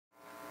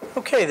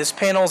Okay, this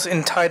panel is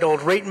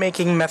entitled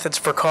Rate-Making Methods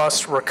for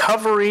Cost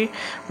Recovery.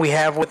 We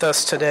have with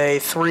us today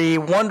three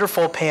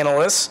wonderful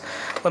panelists.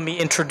 Let me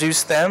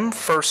introduce them.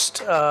 First,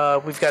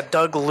 we've got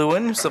Doug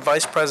Lewin, who's the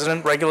Vice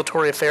President,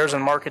 Regulatory Affairs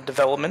and Market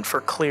Development for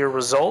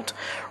CLEAResult.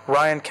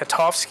 Ryan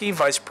Katofsky,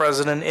 Vice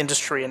President,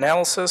 Industry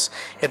Analysis,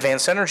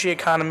 Advanced Energy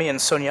Economy, and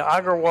Sonia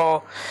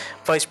Aggarwal,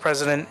 Vice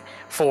President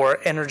for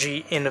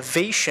Energy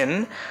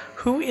Innovation.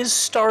 Who is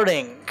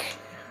starting?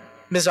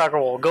 Ms.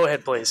 Aggarwal, go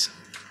ahead, please.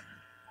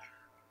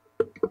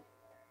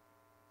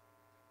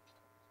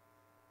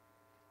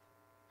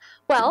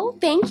 Well,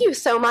 thank you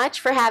so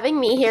much for having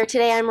me here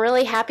today. I'm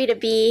really happy to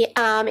be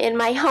in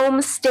my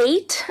home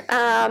state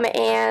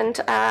and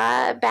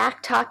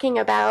back talking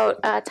about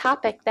a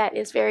topic that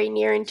is very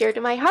near and dear to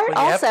my heart.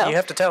 Well, you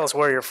have to tell us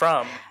where you're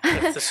from.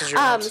 If this is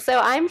your so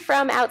I'm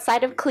from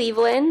outside of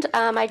Cleveland.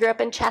 I grew up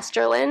in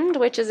Chesterland,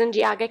 which is in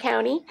Geauga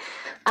County.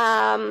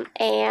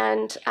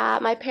 And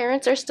my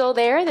parents are still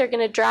there. They're going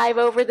to drive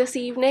over this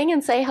evening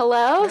and say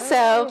hello.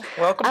 So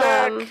welcome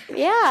back.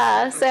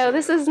 Yeah, so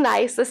this is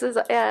nice. This is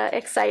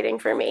exciting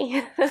for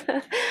me.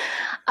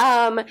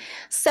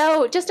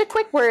 So just a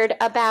quick word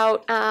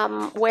about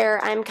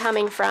where I'm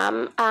coming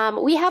from.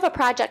 We have a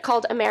project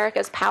called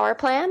America's Power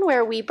Plan,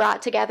 where we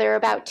brought together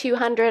about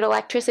 200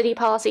 electricity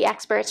policy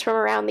experts from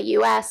around the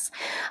U.S.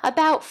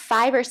 about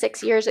 5 or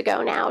 6 years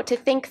ago now to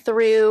think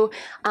through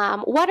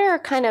what are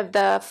kind of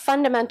the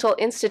fundamental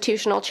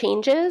institutional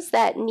changes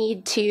that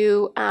need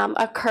to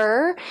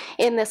occur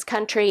in this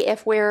country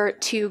if we're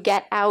to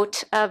get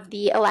out of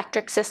the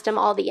electric system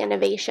all the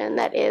innovation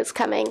that is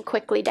coming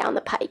quickly down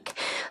the pike.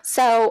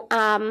 So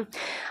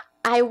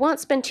I won't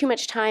spend too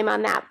much time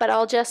on that, but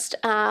I'll just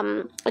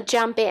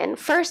jump in.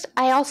 First,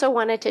 I also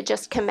wanted to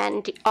just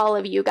commend all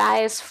of you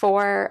guys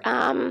for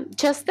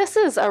this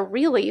is a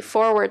really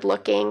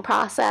forward-looking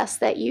process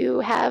that you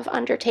have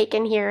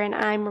undertaken here, and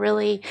I'm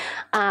really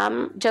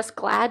just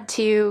glad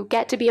to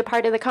get to be a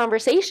part of the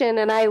conversation,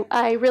 and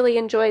I really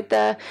enjoyed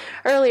the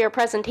earlier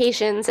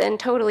presentations and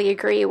totally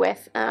agree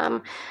with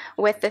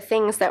the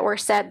things that were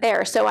said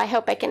there, so I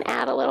hope I can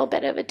add a little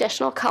bit of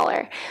additional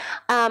color.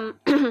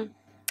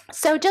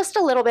 So just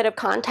a little bit of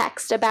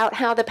context about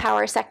how the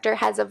power sector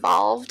has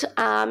evolved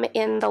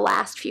in the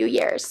last few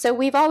years. So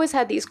we've always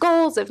had these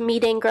goals of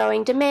meeting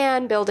growing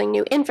demand, building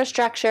new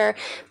infrastructure,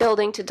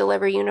 building to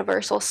deliver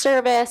universal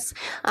service,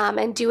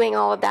 and doing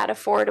all of that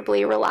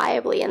affordably,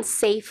 reliably, and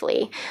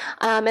safely.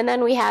 And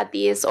then we had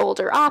these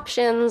older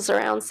options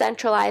around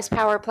centralized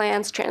power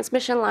plants,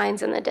 transmission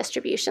lines, and the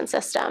distribution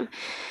system.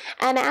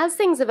 And as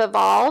things have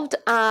evolved,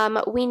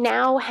 we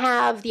now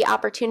have the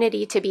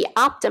opportunity to be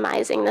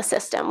optimizing the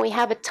system. We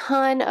have a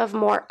ton of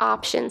more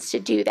options to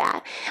do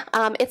that.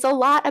 It's a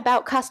lot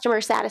about customer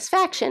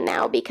satisfaction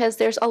now because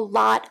there's a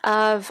lot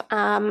of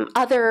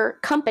other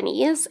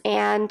companies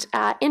and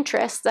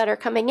interests that are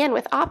coming in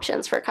with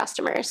options for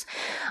customers.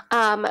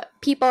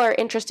 People are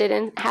interested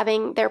in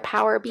having their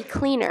power be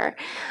cleaner.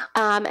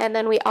 And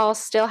then we all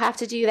still have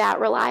to do that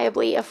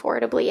reliably,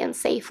 affordably, and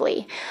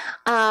safely.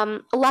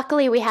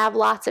 Luckily, we have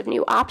lots of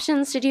new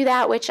options to do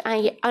that, which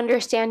I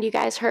understand you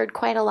guys heard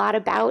quite a lot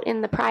about in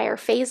the prior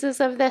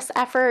phases of this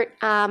effort,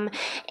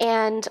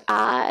 and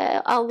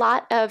a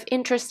lot of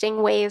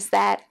interesting ways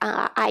that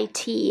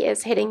IT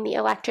is hitting the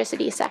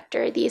electricity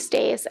sector these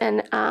days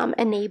and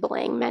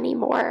enabling many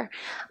more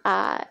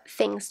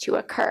things to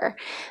occur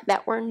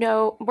that were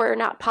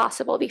not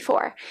possible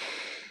before.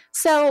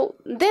 So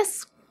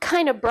this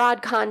kind of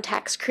broad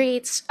context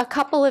creates a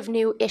couple of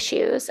new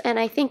issues, and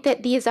I think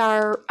that these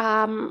are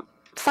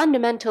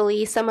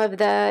fundamentally some of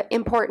the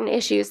important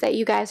issues that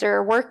you guys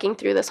are working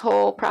through this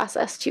whole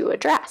process to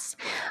address.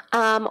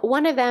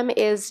 One of them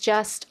is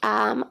just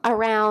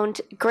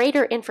around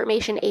greater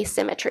information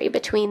asymmetry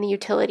between the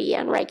utility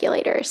and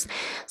regulators.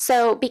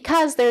 So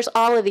because there's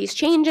all of these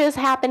changes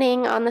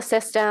happening on the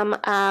system,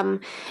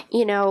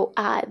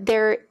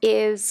 there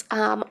is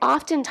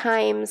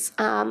oftentimes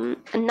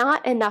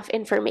not enough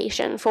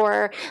information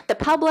for the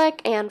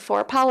public and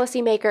for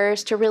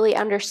policymakers to really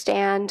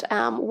understand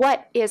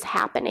what is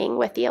happening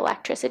with the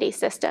electricity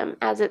system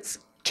as it's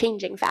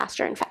changing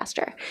faster and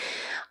faster.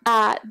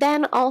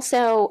 Then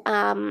also,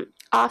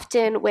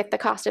 often with the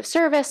cost of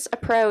service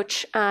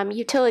approach,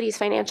 utilities'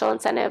 financial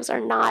incentives are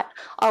not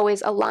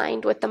always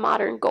aligned with the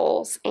modern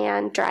goals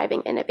and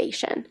driving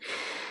innovation.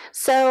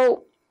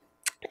 So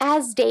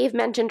as Dave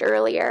mentioned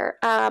earlier,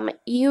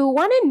 you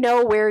want to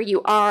know where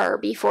you are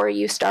before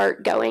you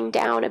start going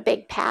down a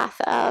big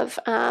path of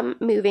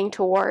moving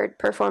toward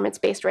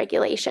performance-based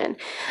regulation.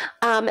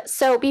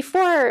 So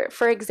before,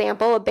 for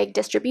example, a big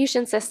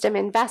distribution system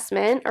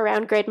investment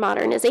around grid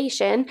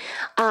modernization,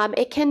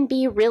 it can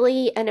be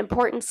really an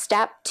important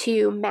step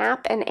to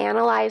map and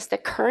analyze the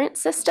current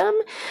system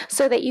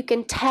so that you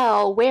can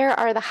tell where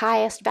are the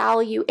highest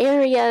value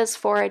areas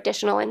for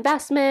additional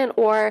investment,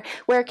 or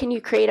where can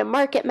you create a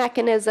market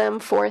mechanism mechanism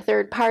for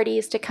third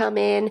parties to come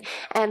in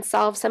and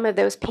solve some of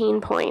those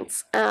pain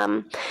points.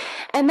 And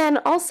then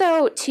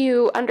also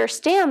to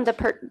understand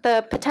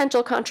the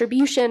potential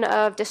contribution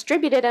of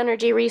distributed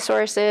energy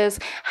resources,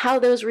 how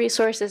those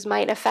resources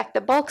might affect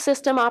the bulk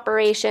system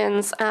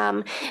operations,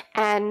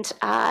 and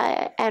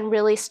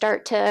really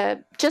start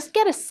to just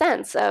get a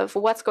sense of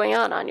what's going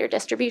on your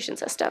distribution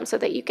system so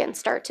that you can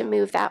start to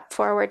move that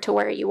forward to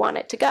where you want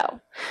it to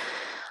go.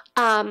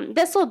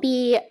 This will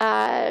be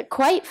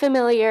quite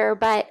familiar,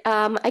 but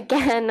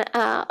again,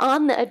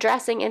 on the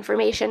addressing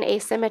information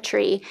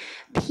asymmetry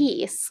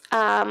piece,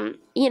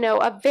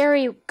 a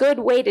very good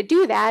way to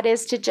do that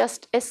is to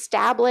just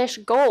establish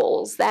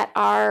goals that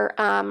are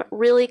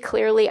really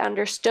clearly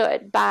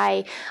understood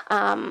by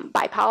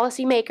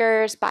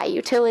policymakers, by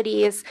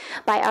utilities,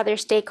 by other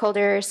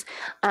stakeholders,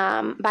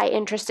 by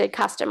interested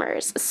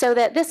customers. So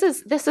that this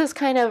is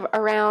kind of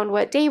around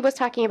what Dave was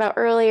talking about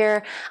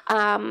earlier,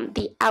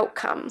 the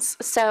outcomes.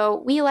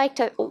 So we like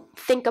to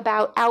think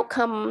about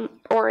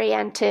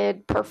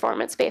outcome-oriented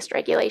performance-based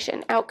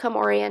regulation,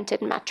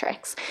 outcome-oriented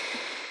metrics.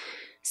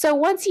 So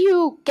once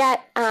you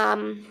get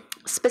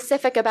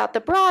specific about the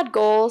broad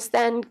goals,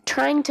 then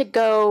trying to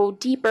go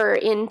deeper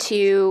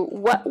into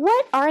what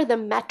are the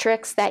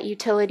metrics that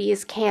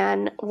utilities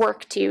can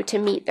work to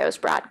meet those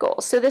broad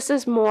goals. So this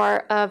is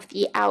more of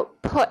the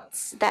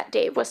outputs that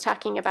Dave was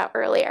talking about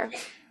earlier.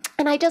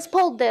 And I just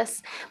pulled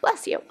this,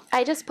 bless you,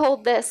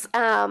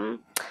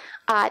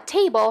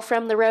 table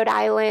from the Rhode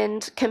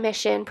Island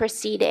Commission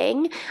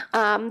proceeding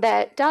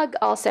that Doug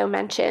also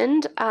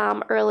mentioned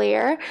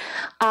earlier,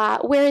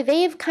 where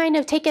they've kind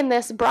of taken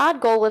this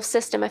broad goal of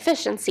system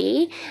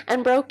efficiency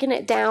and broken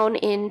it down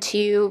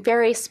into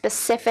very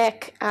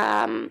specific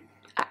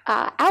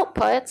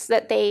outputs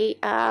that they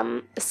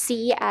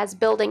see as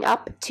building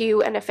up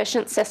to an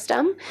efficient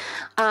system.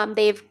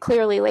 They've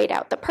clearly laid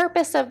out the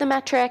purpose of the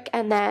metric,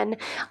 and then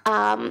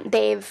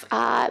they've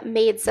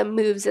made some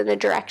moves in the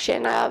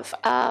direction of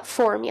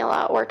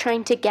formula or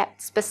trying to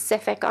get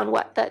specific on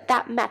what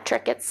that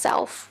metric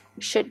itself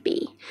should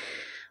be.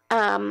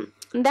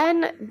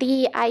 Then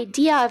the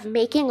idea of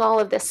making all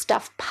of this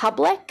stuff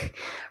public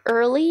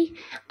early,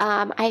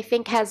 I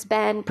think has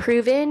been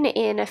proven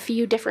in a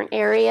few different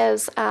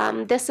areas.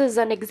 This is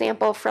an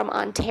example from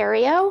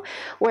Ontario,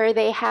 where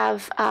they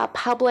have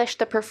published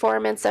the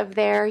performance of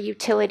their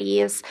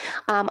utilities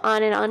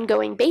on an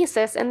ongoing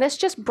basis, and this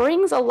just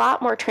brings a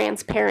lot more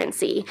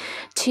transparency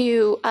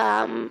to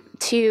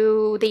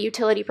the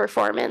utility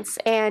performance.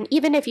 And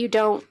even if you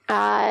don't,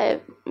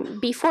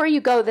 before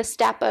you go the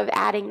step of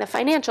adding the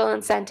financial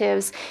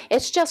incentives,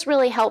 it's just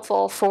really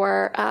helpful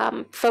for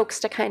folks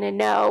to kind of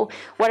know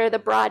what are the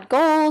broad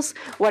goals,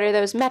 what are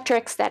those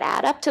metrics that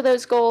add up to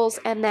those goals,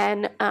 and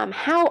then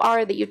how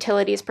are the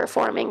utilities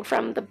performing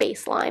from the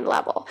baseline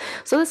level.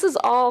 So this is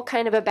all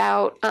kind of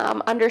about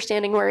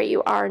understanding where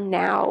you are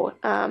now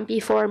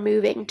before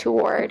moving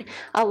toward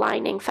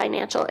aligning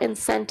financial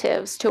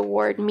incentives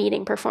toward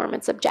meeting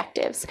performance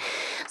objectives.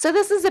 So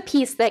this is a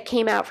piece that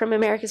came out from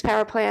America's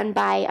Power Plan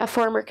by a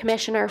former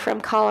commissioner from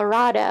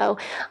Colorado,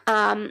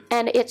 and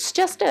it's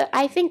just,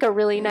 I think, a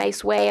really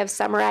nice way of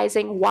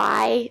summarizing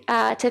why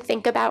to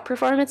think about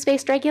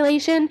performance-based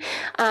regulation,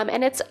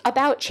 and it's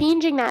about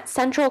changing that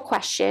central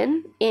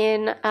question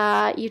in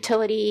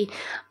utility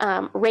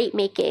rate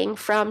making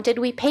from did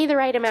we pay the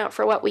right amount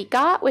for what we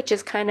got, which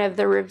is kind of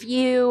the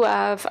review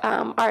of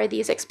are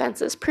these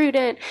expenses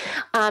prudent,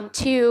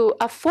 to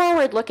a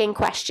forward-looking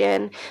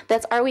question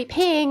that's are we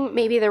paying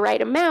maybe the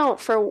right amount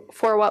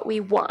for what we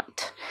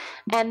want.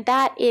 And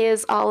that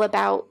is all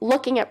about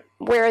looking at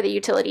where the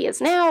utility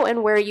is now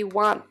and where you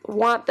want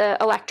the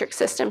electric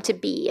system to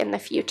be in the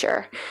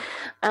future.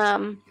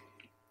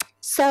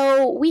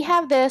 So we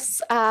have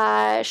this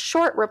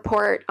short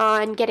report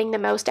on getting the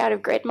most out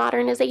of grid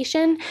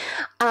modernization.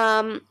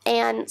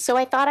 And so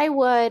I thought I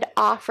would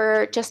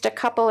offer just a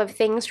couple of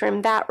things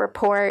from that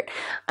report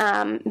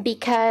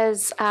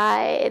because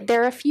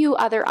there are a few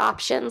other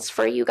options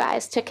for you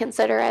guys to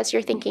consider as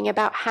you're thinking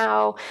about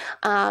how,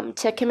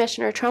 to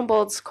Commissioner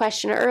Trumbull's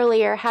question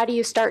earlier, how do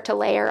you start to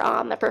layer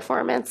on the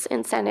performance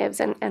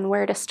incentives and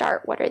where to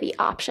start? What are the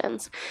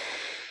options?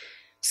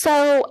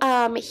 So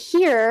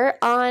here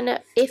on,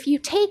 if you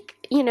take,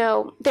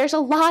 there's a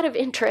lot of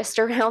interest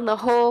around the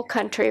whole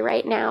country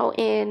right now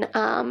in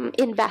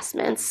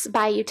investments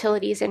by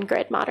utilities in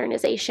grid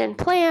modernization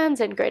plans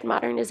and grid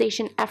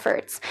modernization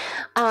efforts.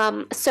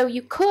 So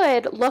you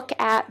could look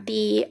at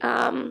the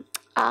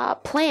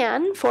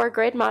plan for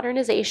grid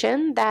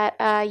modernization that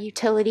a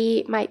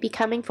utility might be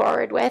coming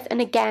forward with. And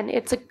again,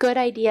 it's a good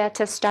idea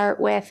to start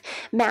with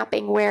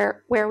mapping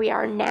where we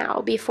are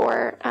now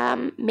before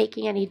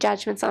making any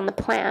judgments on the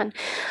plan.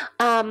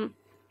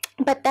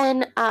 But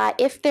then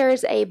if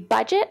there's a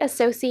budget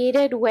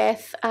associated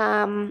with,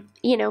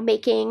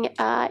 making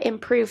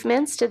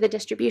improvements to the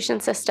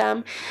distribution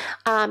system,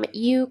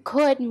 you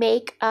could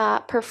make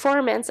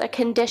performance a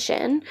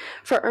condition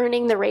for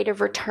earning the rate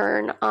of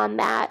return on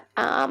that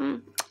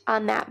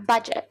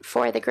budget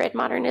for the grid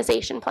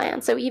modernization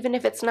plan. So even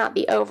if it's not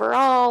the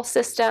overall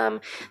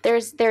system,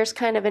 there's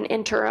kind of an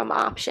interim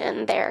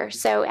option there.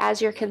 So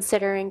as you're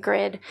considering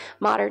grid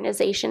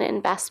modernization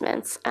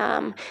investments,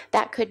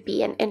 that could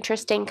be an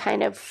interesting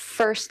kind of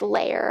first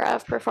layer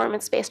of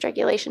performance-based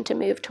regulation to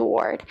move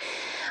toward.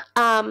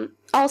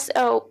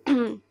 Also,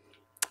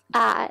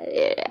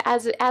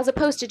 as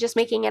opposed to just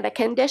making it a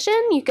condition,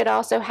 you could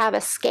also have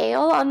a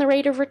scale on the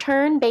rate of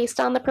return based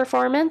on the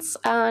performance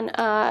on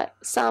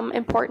some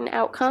important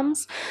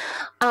outcomes.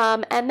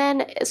 And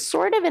then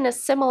sort of in a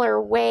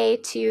similar way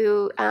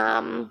to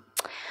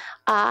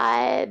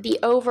the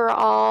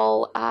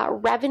overall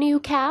revenue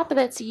cap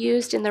that's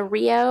used in the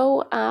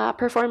Rio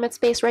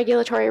performance-based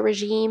regulatory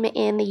regime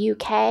in the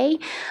UK,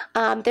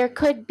 there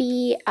could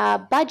be a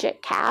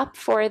budget cap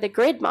for the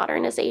grid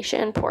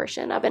modernization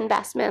portion of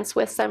investments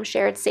with some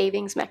shared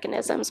savings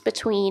mechanisms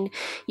between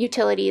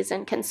utilities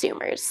and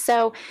consumers.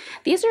 So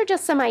these are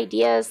just some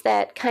ideas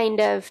that kind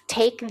of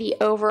take the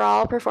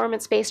overall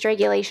performance-based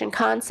regulation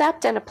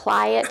concept and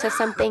apply it to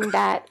something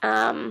that,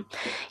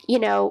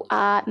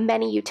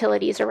 many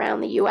utilities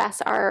around the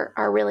U.S.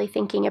 are really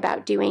thinking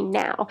about doing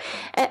now.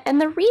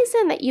 And the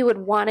reason that you would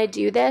want to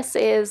do this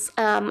is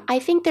I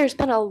think there's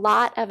been a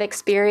lot of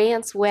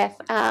experience with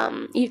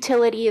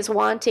utilities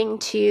wanting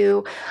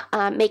to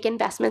make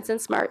investments in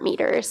smart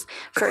meters,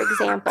 for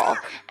example,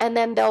 and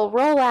then they'll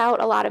roll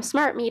out a lot of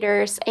smart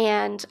meters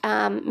and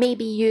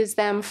maybe use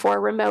them for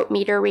remote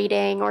meter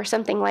reading or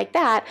something like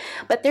that.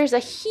 But there's a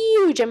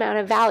huge amount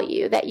of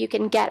value that you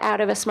can get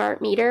out of a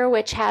smart meter,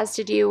 which has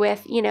to do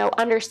with,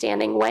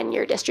 understanding when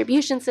your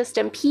distribution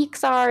system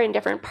peaks are in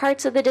different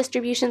parts of the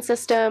distribution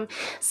system,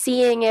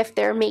 seeing if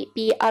there may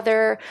be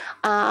other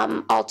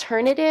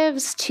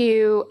alternatives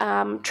to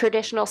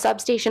traditional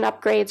substation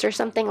upgrades or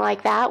something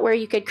like that, where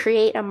you could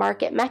create a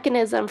market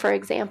mechanism, for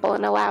example,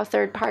 and allow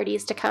third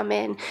parties to come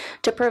in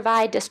to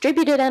provide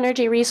distributed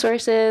energy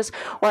resources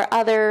or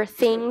other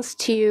things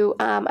to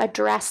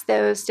address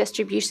those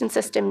distribution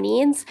system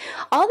needs.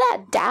 All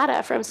that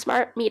data from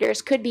smart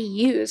meters could be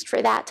used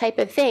for that type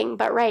of thing,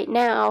 but right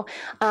now,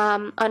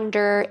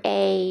 under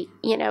a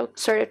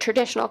sort of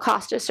traditional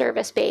cost of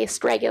service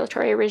based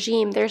regulatory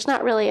regime, there's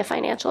not really a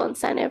financial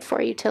incentive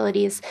for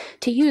utilities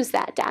to use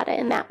that data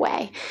in that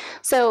way.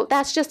 So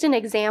that's just an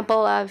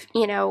example of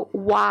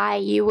why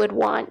you would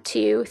want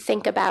to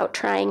think about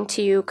trying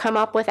to come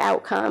up with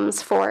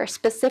outcomes for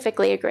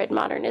specifically a grid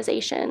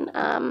modernization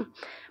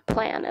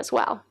plan as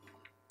well.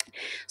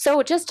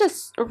 So just to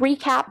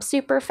recap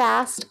super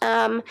fast,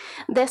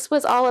 this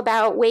was all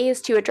about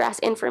ways to address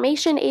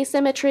information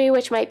asymmetry,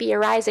 which might be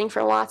arising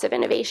from lots of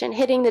innovation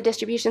hitting the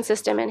distribution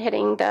system and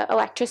hitting the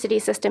electricity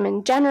system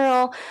in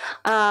general,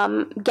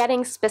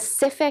 getting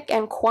specific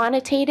and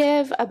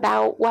quantitative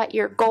about what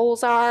your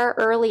goals are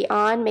early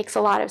on makes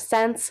a lot of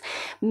sense,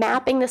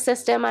 mapping the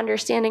system,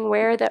 understanding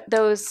where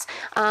those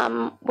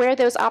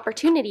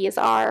opportunities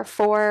are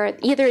for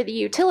either the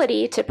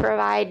utility to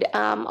provide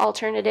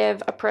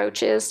alternative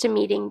approaches to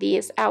meeting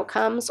these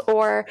outcomes,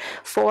 or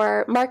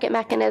for market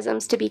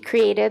mechanisms to be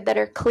created that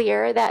are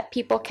clear that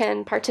people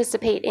can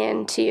participate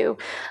in to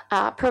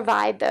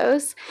provide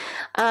those,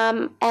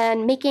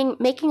 and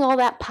making all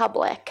that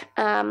public,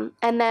 and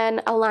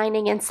then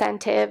aligning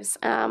incentives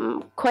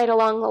quite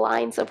along the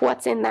lines of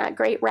what's in that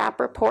great RAP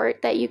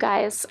report that you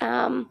guys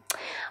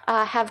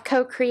have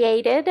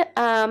co-created,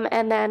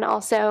 and then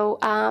also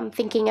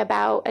thinking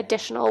about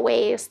additional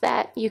ways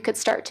that you could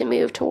start to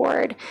move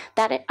toward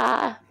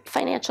that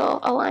financial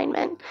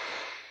alignment.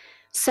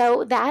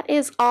 So that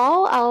is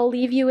all. I'll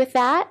leave you with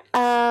that,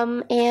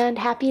 and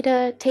happy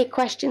to take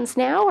questions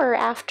now or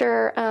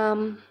after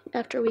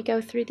we go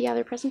through the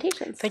other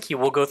presentations. Thank you.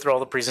 We'll go through all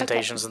the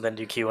presentations and then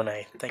do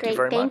Q&A. Thank you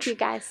very much. Thank you,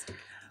 guys.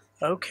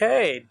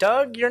 Okay,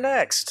 Doug, you're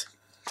next.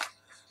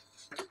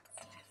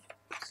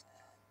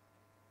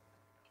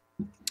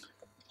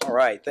 All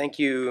right. Thank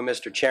you,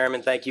 Mr.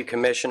 Chairman. Thank you,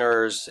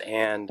 commissioners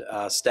and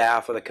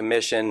staff of the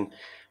commission.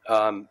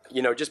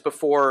 Just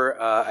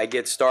before I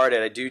get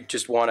started, I do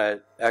just want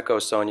to echo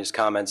Sonia's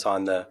comments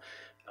on the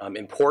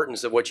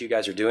importance of what you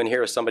guys are doing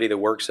here. As somebody that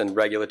works in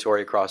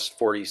regulatory across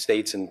 40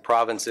 states and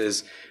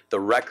provinces, the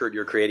record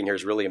you're creating here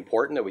is really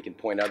important that we can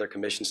point other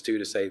commissions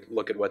to say,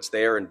 look at what's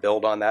there and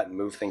build on that and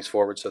move things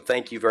forward. So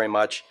thank you very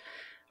much,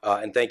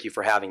 and thank you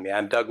for having me.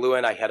 I'm Doug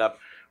Lewin. I head up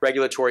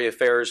regulatory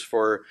affairs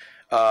for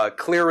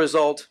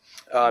CLEAResult.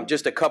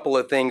 Just a couple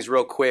of things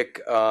real quick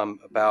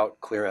about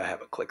Clear. I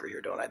have a clicker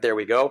here, don't I? There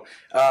we go.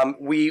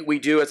 We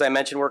do, as I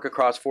mentioned, work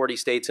across 40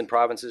 states and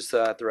provinces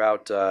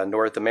throughout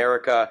North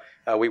America.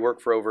 We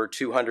work for over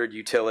 200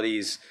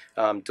 utilities,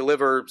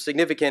 deliver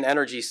significant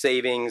energy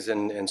savings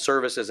and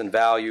services and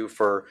value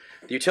for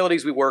the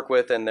utilities we work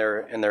with and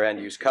their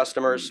end-use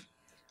customers.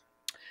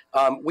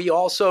 We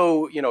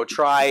also,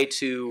 try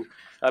to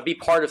be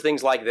part of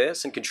things like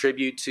this and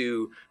contribute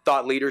to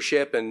thought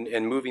leadership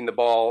and moving the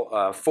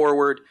ball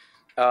forward.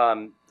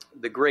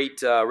 the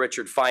great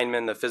Richard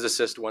Feynman, the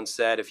physicist, once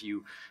said, if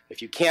you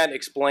can't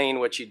explain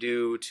what you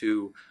do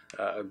to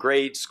a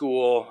grade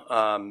school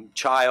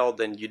child,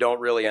 then you don't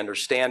really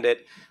understand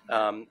it.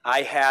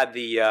 I had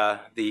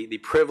the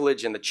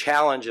privilege and the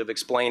challenge of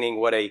explaining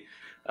what a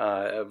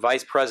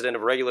vice president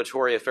of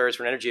regulatory affairs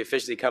for an energy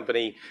efficiency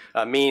company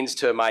means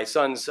to my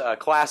son's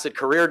class at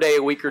Career Day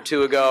a week or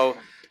two ago,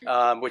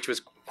 which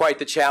was quite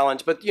the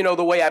challenge. But, you know,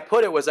 the way I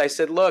put it was I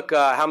said, look,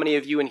 how many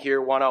of you in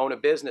here want to own a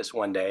business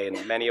one day?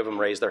 And many of them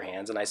raised their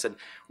hands. And I said,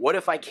 what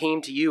if I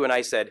came to you and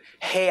I said,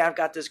 hey, I've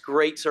got this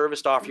great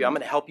service to offer you. I'm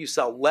going to help you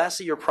sell less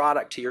of your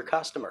product to your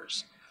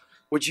customers.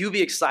 Would you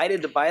be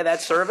excited to buy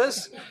that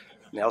service? And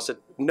they all said,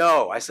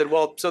 no. I said,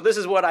 well, so this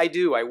is what I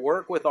do. I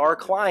work with our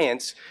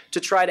clients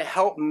to try to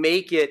help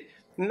make it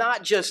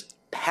not just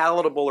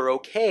palatable or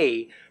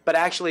okay, but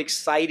actually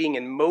exciting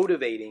and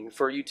motivating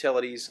for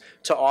utilities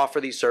to offer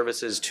these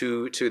services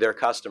to their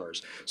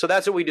customers. So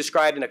that's what we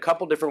described in a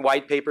couple different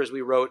white papers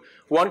we wrote.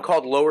 One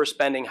called Lower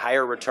Spending,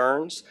 Higher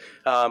Returns,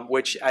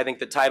 which I think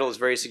the title is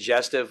very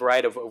suggestive,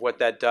 right, of what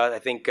that does. I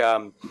think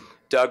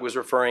Doug was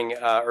referring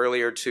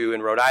earlier to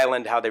in Rhode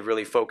Island how they've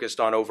really focused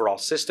on overall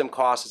system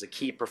costs as a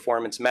key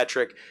performance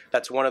metric.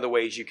 That's one of the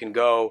ways you can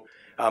go.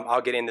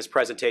 I'll get in this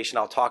presentation.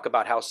 I'll talk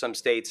about how some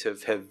states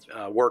have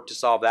worked to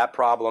solve that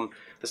problem.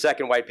 The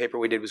second white paper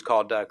we did was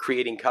called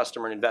Creating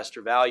Customer and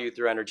Investor Value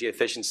Through Energy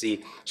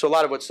Efficiency. So a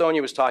lot of what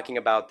Sonia was talking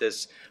about,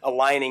 this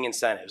aligning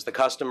incentives. The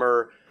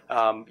customer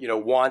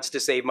wants to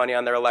save money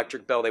on their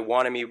electric bill. They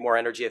want to be more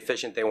energy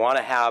efficient. They want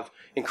to have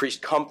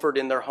increased comfort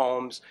in their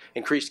homes,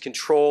 increased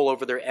control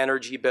over their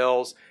energy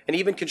bills, and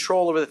even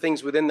control over the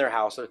things within their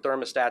house, their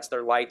thermostats,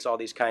 their lights, all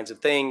these kinds of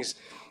things.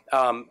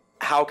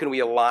 How can we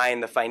align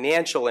the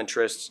financial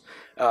interests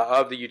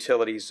of the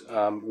utilities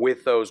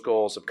with those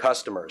goals of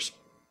customers?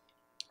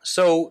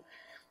 So,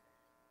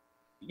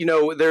 you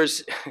know,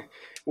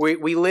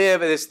 we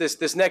live,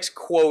 this next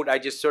quote I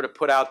just sort of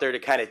put out there to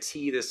kind of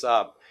tee this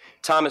up.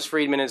 Thomas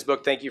Friedman in his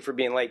book, Thank You for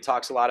Being Late,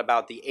 talks a lot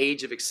about the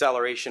age of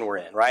acceleration we're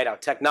in, right? How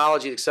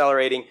technology is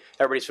accelerating.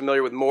 Everybody's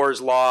familiar with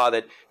Moore's Law,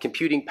 that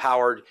computing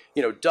powered,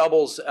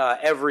 doubles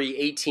every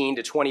 18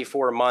 to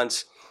 24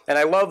 months. And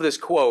I love this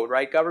quote,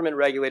 right? Government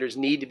regulators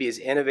need to be as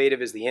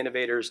innovative as the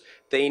innovators.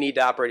 They need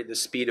to operate at the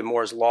speed of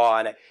Moore's Law.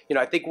 And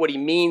I think what he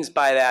means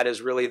by that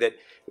is really that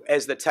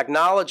as the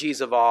technologies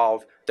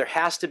evolve, there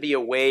has to be a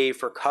way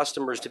for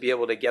customers to be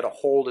able to get a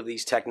hold of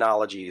these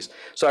technologies.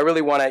 So I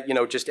really want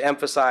to, just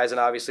emphasize, and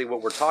obviously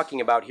what we're talking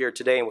about here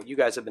today and what you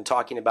guys have been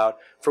talking about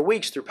for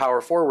weeks through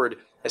Power Forward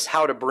is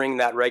how to bring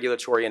that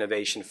regulatory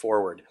innovation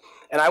forward.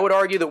 And I would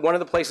argue that one of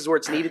the places where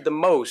it's needed the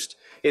most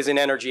is in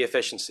energy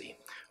efficiency.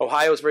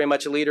 Ohio is very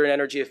much a leader in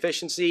energy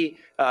efficiency.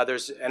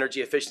 There's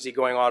energy efficiency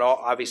going on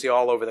obviously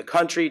all over the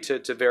country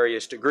to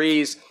various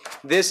degrees.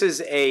 This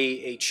is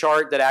a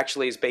chart that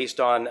actually is based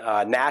on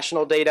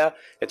national data.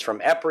 It's from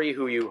EPRI,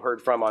 who you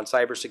heard from on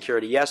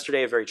cybersecurity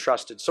yesterday, a very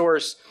trusted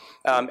source.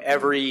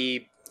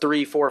 Every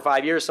 3, 4,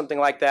 5 years, something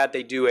like that,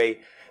 they do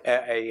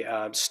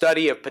a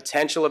study of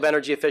potential of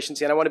energy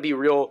efficiency. And I want to be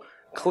real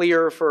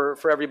clear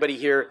for everybody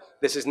here.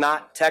 This is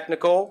not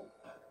technical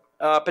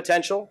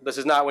potential. This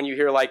is not when you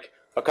hear like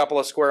a couple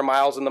of square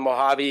miles in the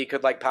Mojave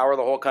could like power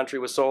the whole country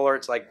with solar.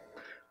 It's like,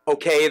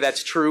 okay,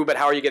 that's true, but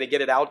how are you going to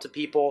get it out to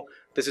people?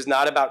 This is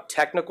not about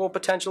technical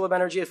potential of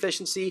energy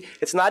efficiency.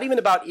 It's not even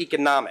about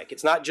economic.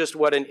 It's not just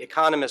what an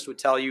economist would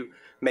tell you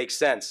makes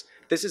sense.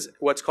 This is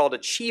what's called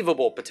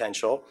achievable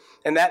potential,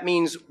 and that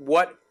means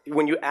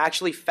when you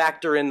actually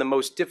factor in the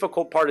most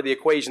difficult part of the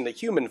equation, the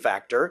human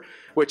factor,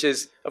 which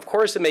is, of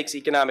course, it makes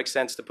economic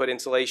sense to put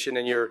insulation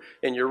in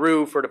your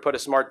roof or to put a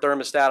smart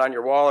thermostat on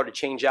your wall or to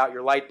change out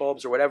your light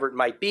bulbs or whatever it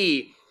might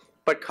be.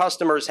 But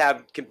customers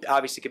have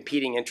obviously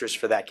competing interests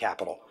for that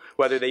capital,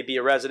 whether they be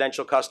a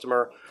residential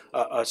customer,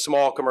 a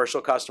small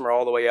commercial customer,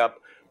 all the way up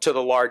to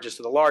the largest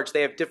of the large.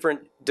 They have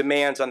different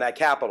demands on that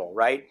capital,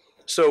 right?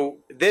 So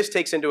this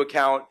takes into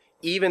account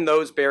even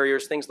those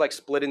barriers, things like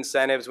split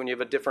incentives when you have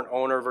a different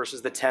owner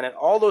versus the tenant,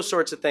 all those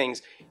sorts of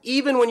things.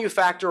 Even when you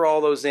factor all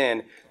those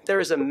in,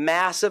 there is a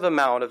massive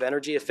amount of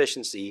energy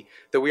efficiency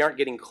that we aren't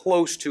getting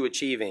close to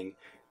achieving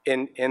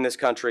in this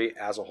country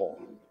as a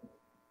whole.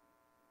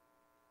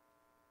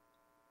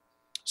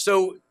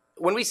 So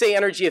when we say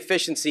energy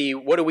efficiency,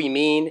 what do we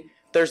mean?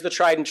 There's the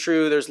tried and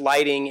true, there's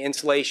lighting,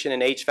 insulation,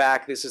 and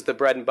HVAC. This is the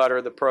bread and butter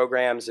of the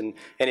programs, and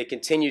it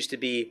continues to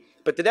be.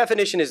 But the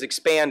definition is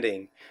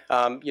expanding.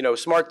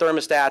 Smart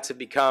thermostats have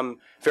become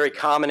very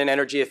common in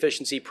energy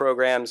efficiency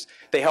programs.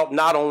 They help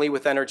not only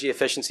with energy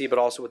efficiency, but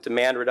also with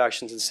demand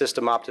reductions and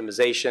system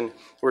optimization.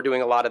 We're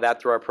doing a lot of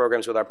that through our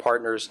programs with our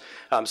partners.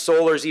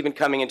 Solar is even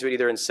coming into it,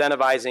 either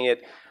incentivizing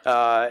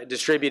it,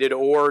 distributed,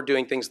 or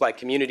doing things like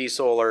community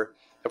solar.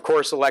 Of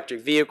course,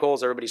 electric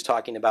vehicles, everybody's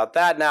talking about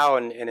that now,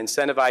 and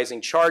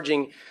incentivizing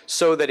charging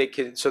so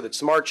that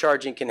smart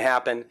charging can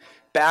happen.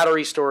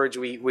 Battery storage,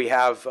 we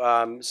have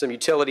some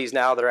utilities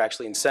now that are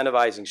actually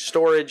incentivizing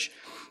storage.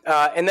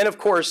 And then, of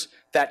course,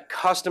 that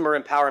customer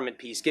empowerment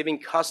piece, giving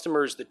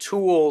customers the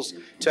tools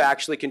to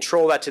actually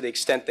control that to the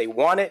extent they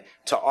want it,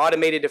 to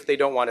automate it if they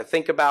don't want to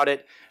think about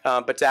it,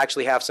 but to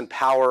actually have some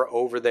power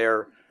over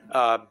their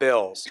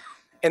bills.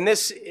 And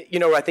this,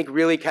 I think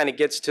really kind of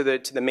gets to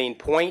the main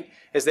point,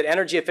 is that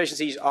energy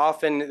efficiency is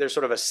often, there's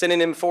sort of a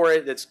synonym for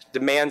it, that's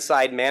demand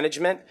side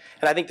management.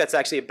 And I think that's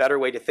actually a better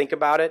way to think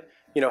about it.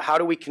 How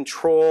do we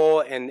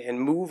control and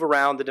move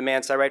around the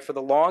demand side, right? For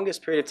the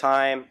longest period of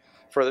time,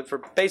 for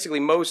basically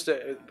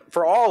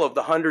for all of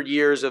the 100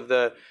 years of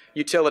the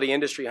utility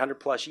industry, 100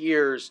 plus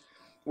years,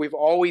 we've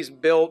always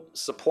built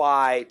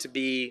supply to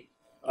be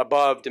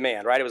above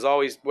demand, right? It was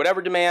always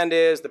whatever demand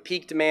is, the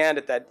peak demand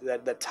at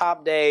that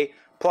top day,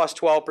 plus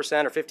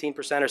 12% or 15%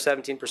 or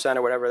 17%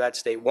 or whatever that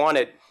state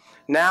wanted.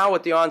 Now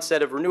with the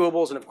onset of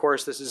renewables, and of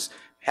course this is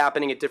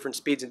happening at different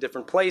speeds in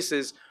different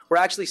places, we're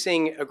actually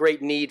seeing a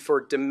great need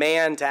for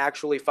demand to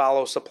actually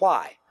follow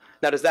supply.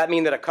 Now, does that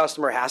mean that a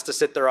customer has to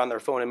sit there on their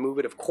phone and move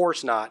it? Of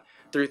course not.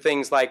 Through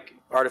things like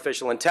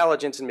artificial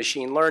intelligence and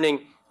machine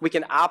learning, we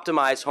can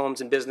optimize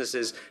homes and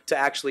businesses to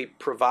actually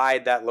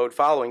provide that load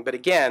following. But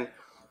again,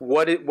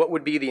 what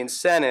would be the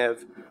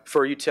incentive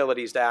for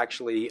utilities to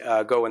actually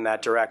go in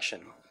that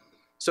direction?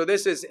 So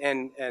this is,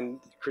 and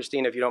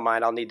Christina, if you don't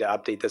mind, I'll need to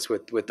update this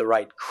with the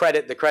right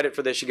credit. The credit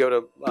for this should go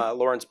to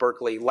Lawrence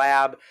Berkeley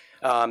Lab.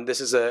 This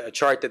is a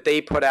chart that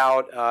they put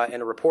out in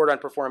a report on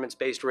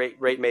performance-based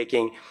rate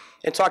making,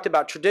 and talked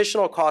about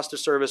traditional cost of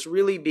service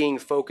really being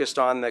focused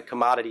on the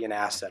commodity and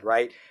asset,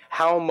 right?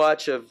 How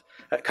much of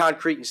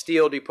concrete and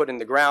steel do you put in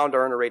the ground to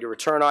earn a rate of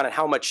return on, and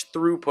how much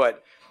throughput,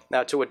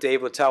 now to what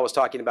Dave Littell was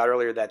talking about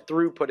earlier, that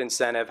throughput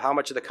incentive, how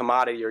much of the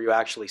commodity are you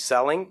actually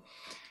selling?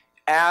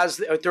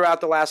 As throughout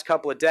the last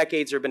couple of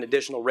decades, there have been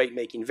additional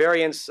rate-making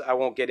variants. I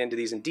won't get into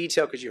these in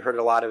detail because you heard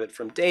a lot of it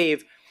from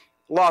Dave.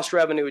 Lost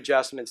revenue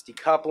adjustments,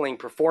 decoupling,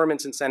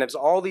 performance incentives,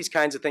 all these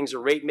kinds of things are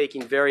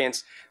rate-making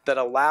variants that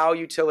allow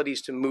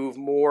utilities to move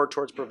more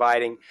towards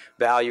providing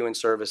value and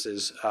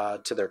services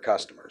to their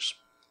customers.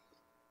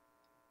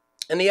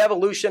 And the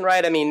evolution,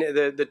 right? I mean,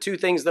 the two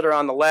things that are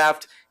on the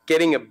left,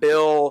 getting a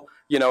bill,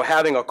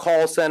 having a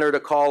call center to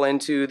call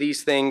into,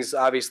 these things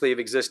obviously have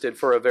existed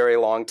for a very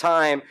long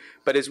time.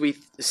 But as we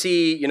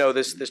see,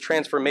 this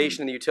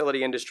transformation in the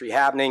utility industry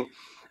happening,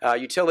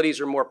 utilities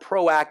are more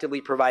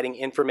proactively providing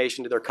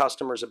information to their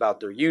customers about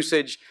their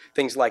usage,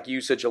 things like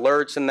usage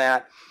alerts and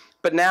that.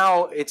 But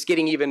now it's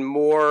getting even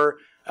more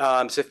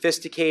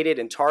sophisticated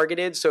and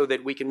targeted so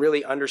that we can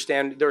really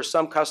understand. There are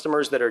some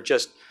customers that are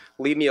just,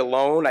 leave me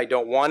alone, I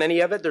don't want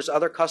any of it. There's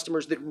other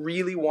customers that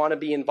really want to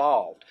be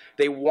involved.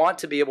 They want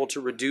to be able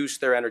to reduce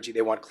their energy.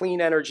 They want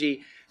clean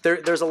energy.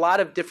 There's a lot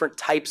of different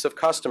types of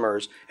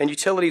customers, and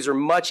utilities are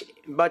much,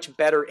 much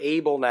better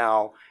able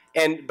now,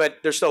 but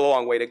there's still a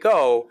long way to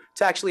go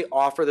to actually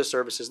offer the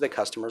services that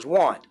customers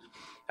want.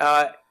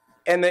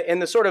 And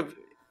the sort of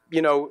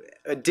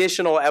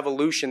additional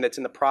evolution that's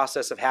in the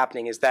process of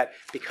happening is that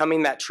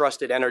becoming that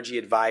trusted energy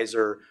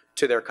advisor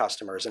to their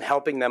customers and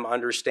helping them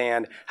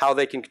understand how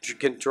they can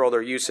control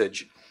their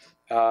usage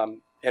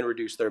and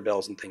reduce their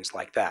bills and things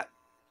like that.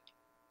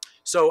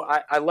 So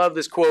I love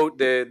this quote,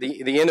 the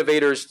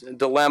Innovator's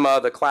Dilemma,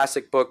 the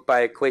classic book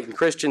by Clayton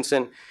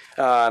Christensen.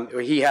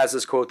 He has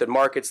this quote that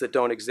markets that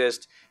don't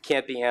exist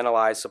can't be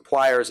analyzed.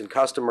 Suppliers and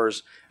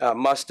customers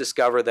must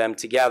discover them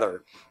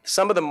together.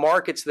 Some of the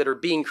markets that are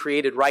being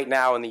created right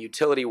now in the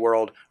utility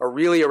world are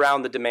really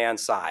around the demand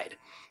side.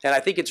 And I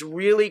think it's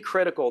really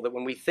critical that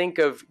when we think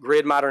of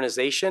grid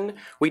modernization,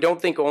 we don't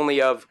think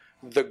only of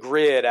the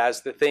grid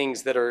as the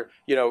things that are,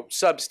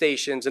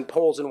 substations and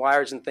poles and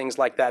wires and things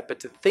like that, but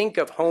to think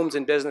of homes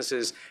and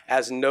businesses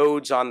as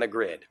nodes on the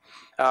grid.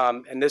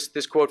 And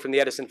this quote from the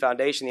Edison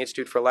Foundation, the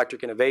Institute for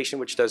Electric Innovation,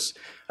 which does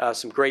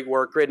some great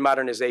work, grid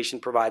modernization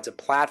provides a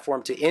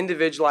platform to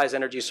individualize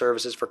energy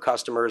services for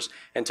customers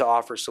and to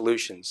offer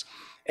solutions.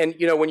 And,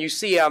 when you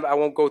see, I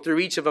won't go through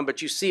each of them,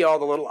 but you see all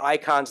the little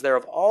icons there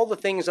of all the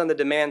things on the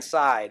demand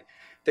side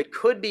that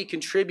could be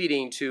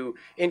contributing to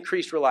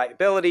increased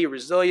reliability,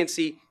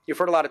 resiliency. You've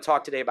heard a lot of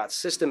talk today about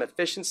system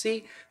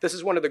efficiency. This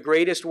is one of the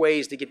greatest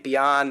ways to get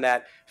beyond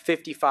that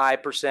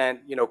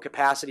 55%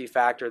 capacity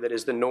factor that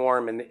is the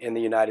norm in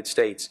the United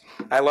States.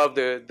 I love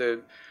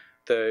the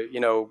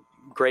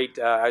great,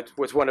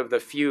 was one of the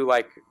few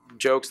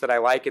jokes that I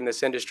like in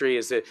this industry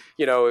is that,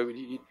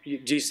 do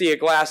you see a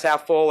glass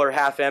half full or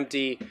half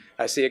empty?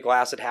 I see a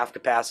glass at half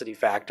capacity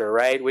factor,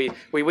 right? We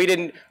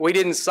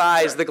didn't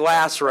size the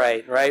glass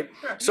right?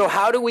 So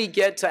how do we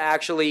get to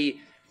actually,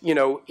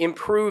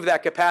 improve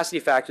that capacity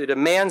factor? The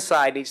demand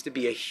side needs to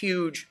be a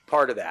huge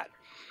part of that.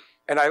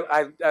 And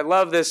I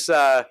love this,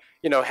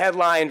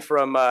 headline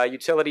from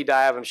Utility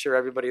Dive. I'm sure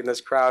everybody in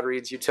this crowd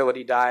reads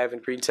Utility Dive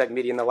and Green Tech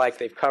Media and the like.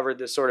 They've covered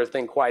this sort of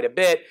thing quite a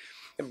bit.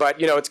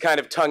 But, it's kind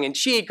of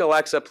tongue-in-cheek.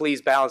 Alexa,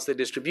 please balance the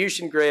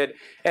distribution grid.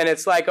 And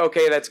it's like,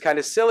 okay, that's kind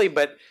of silly.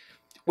 But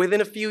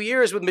within a few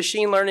years with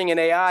machine learning and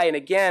AI, and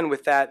again,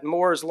 with that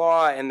Moore's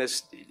Law and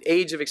this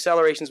age of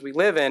accelerations we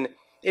live in,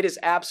 it is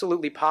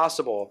absolutely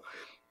possible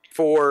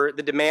for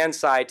the demand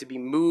side to be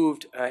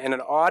moved in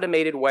an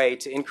automated way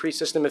to increase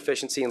system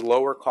efficiency and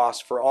lower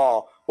costs for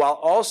all, while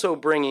also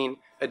bringing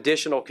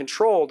additional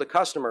control to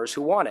customers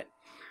who want it.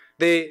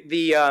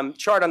 The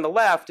chart on the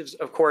left,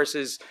 of course,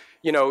 is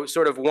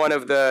sort of one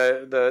of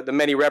the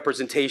many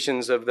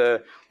representations of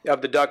the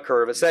duck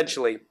curve,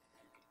 essentially.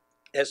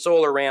 As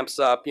solar ramps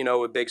up,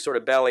 a big sort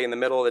of belly in the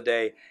middle of the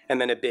day and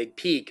then a big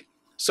peak.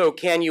 So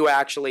can you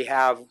actually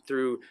have,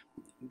 through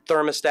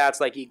thermostats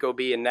like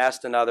Ecobee and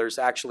Nest and others,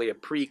 actually a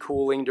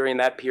pre-cooling during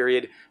that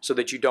period so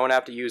that you don't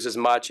have to use as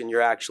much and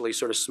you're actually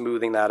sort of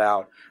smoothing that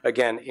out,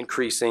 again,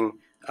 increasing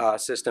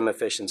system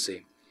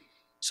efficiency.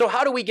 So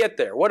how do we get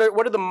there? What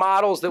are the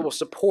models that will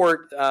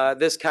support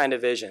this kind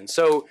of vision?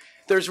 So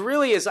there's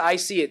really, as I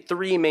see it,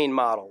 three main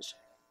models.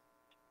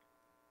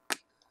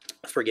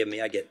 Forgive me,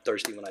 I get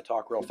thirsty when I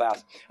talk real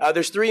fast.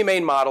 There's three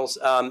main models.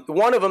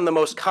 One of them, the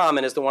most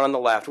common, is the one on the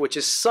left, which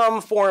is some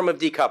form of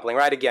decoupling,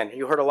 right? Again,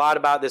 you heard a lot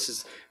about this.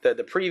 Is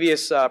the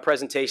previous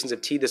presentations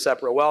have teed this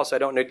up real well, so I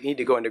don't need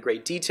to go into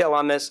great detail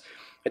on this.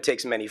 It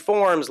takes many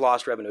forms: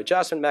 lost revenue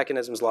adjustment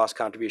mechanisms, lost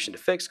contribution to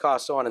fixed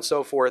costs, so on and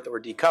so forth, or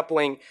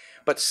decoupling.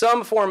 But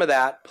some form of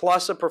that,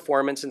 plus a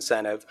performance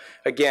incentive,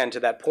 again, to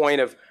that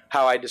point of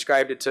how I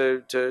described it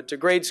to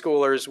grade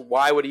schoolers,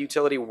 why would a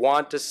utility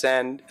want to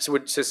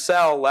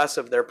sell less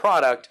of their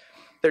product?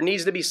 There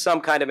needs to be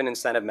some kind of an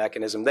incentive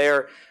mechanism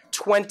there.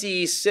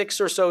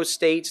 26 or so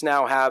states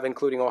now have,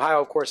 including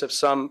Ohio, of course, have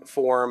some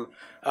form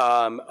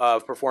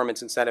of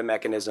performance incentive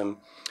mechanism.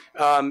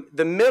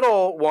 The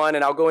middle one,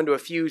 and I'll go into a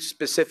few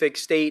specific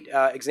state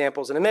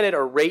examples in a minute,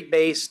 are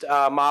rate-based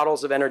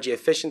models of energy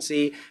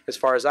efficiency. As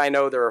far as I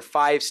know, there are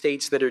 5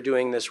 states that are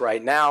doing this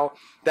right now.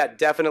 That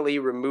definitely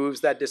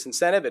removes that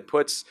disincentive. It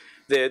puts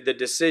the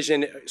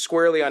decision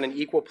squarely on an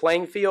equal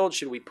playing field.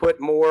 Should we put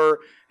more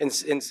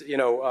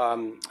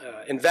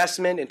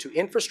investment into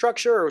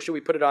infrastructure, or should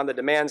we put it on the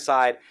demand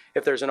side?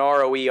 If there's an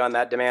ROE on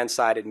that demand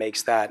side, it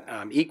makes that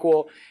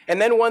equal. And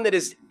then one that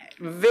is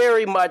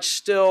very much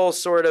still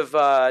sort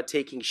of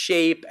taking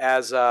shape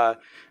as the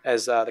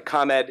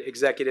ComEd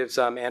executives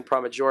Ann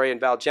Pramaggiore and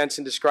Val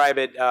Jensen describe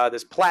it.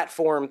 This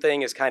platform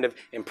thing is kind of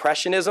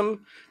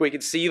impressionism. We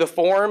can see the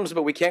forms,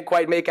 but we can't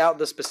quite make out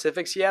the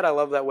specifics yet. I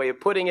love that way of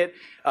putting it.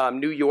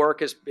 New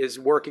York is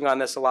working on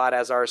this a lot,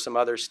 as are some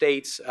other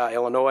states,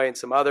 Illinois and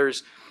some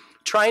others,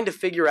 trying to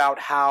figure out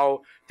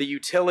how the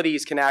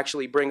utilities can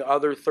actually bring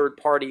other third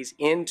parties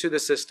into the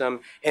system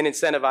and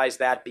incentivize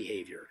that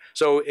behavior.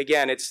 So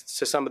again, it's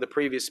to some of the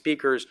previous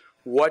speakers,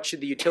 what should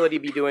the utility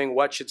be doing?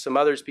 What should some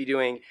others be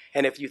doing?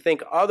 And if you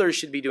think others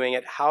should be doing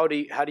it, how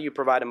do you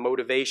provide a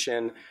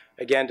motivation,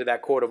 again, to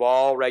that quote of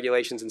all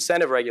regulations,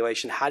 incentive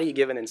regulation? How do you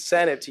give an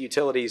incentive to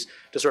utilities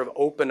to sort of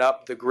open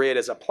up the grid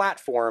as a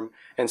platform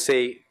and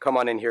say, come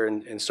on in here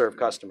and serve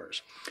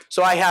customers?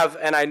 So I have,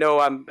 and I know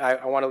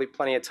I want to leave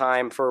plenty of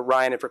time for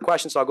Ryan and for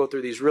questions, so I'll go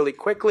through these really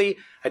quickly.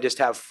 I just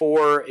have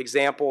 4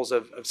 examples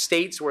of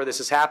states where this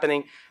is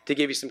happening to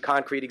give you some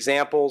concrete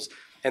examples.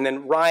 And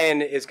then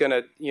Ryan is going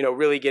to,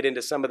 really get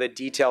into some of the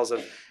details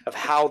of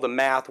how the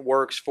math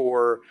works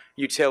for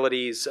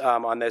utilities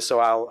on this. So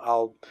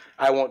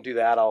I won't do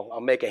that. I'll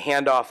make a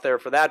handoff there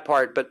for that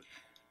part. But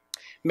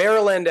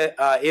Maryland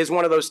is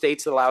one of those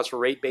states that allows for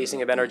rate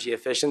basing of energy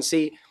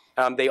efficiency.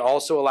 They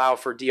also allow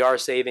for DR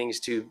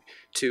savings to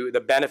the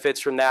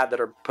benefits from that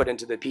are put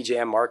into the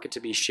PJM market to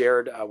be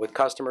shared with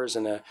customers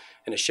in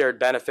a shared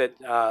benefit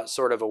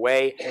sort of a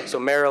way. So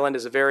Maryland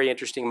is a very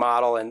interesting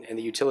model, and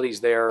the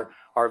utilities there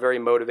are very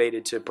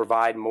motivated to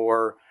provide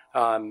more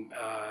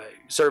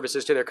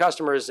services to their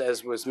customers.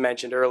 As was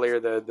mentioned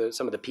earlier,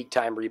 some of the peak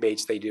time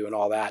rebates they do and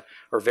all that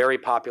are very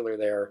popular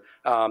there.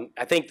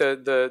 I think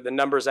the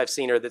numbers I've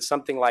seen are that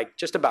something like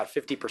just about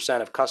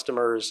 50% of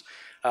customers,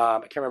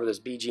 I can't remember if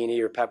it's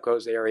BG&E or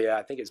Pepco's area,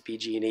 I think it's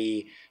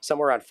BG&E,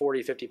 somewhere around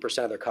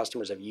 40-50% of their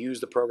customers have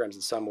used the programs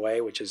in some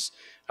way, which is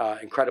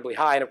incredibly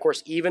high. And of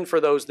course, even for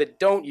those that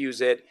don't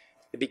use it,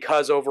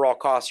 because overall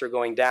costs are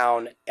going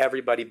down,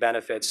 everybody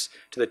benefits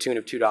to the tune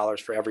of $2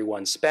 for every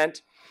one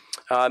spent.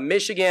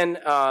 Michigan,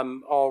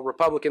 all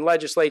Republican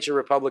legislature,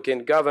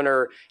 Republican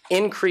governor,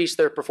 increased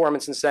their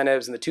performance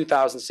incentives in the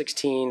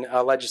 2016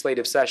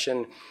 legislative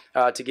session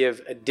to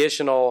give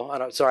additional,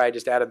 sorry, I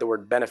just added the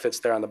word benefits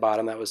there on the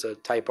bottom. That was a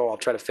typo. I'll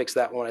try to fix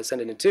that when I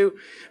send it in 2.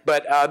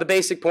 But the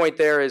basic point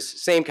there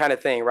is same kind of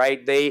thing,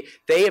 right? They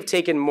have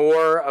taken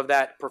more of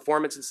that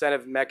performance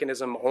incentive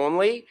mechanism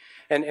only.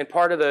 And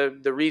part of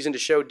the reason to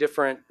show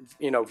different,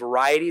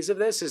 varieties of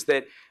this is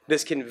that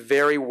this can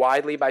vary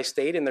widely by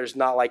state, and there's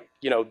not like,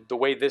 the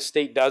way this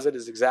state does it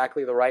is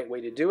exactly the right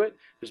way to do it.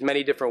 There's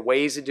many different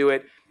ways to do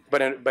it,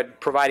 but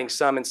providing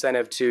some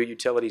incentive to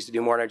utilities to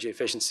do more energy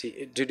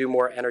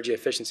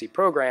efficiency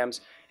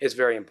programs is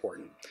very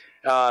important.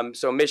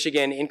 So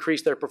Michigan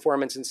increased their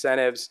performance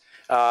incentives,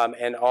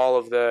 and all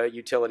of the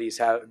utilities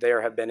have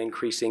been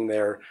increasing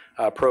their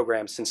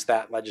programs since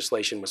that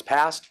legislation was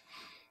passed.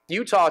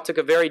 Utah took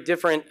a very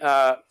different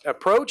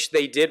approach.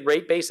 They did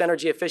rate-based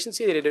energy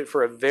efficiency. They did it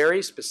for a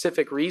very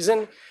specific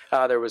reason.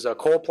 There was a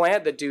coal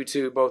plant that, due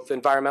to both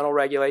environmental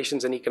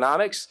regulations and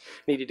economics,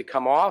 needed to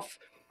come off.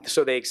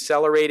 So they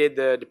accelerated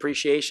the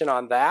depreciation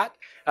on that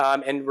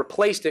and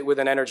replaced it with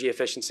an energy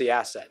efficiency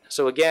asset.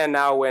 So again,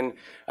 now when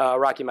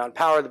Rocky Mountain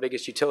Power, the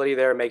biggest utility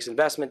there, makes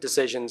investment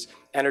decisions,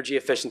 energy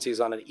efficiency is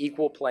on an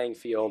equal playing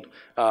field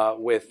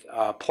with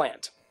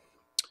plant.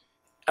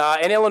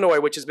 In Illinois,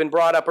 which has been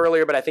brought up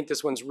earlier, but I think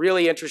this one's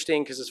really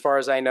interesting because as far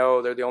as I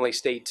know, they're the only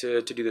state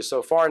to do this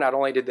so far. Not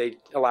only did they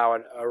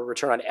allow a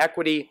return on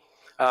equity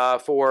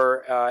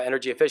for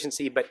energy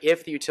efficiency, but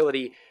if the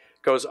utility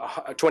goes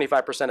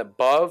 25%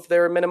 above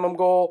their minimum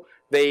goal,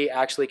 they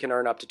actually can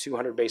earn up to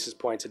 200 basis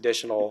points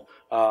additional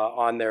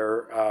on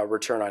their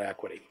return on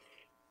equity.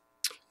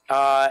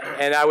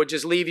 And I would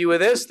just leave you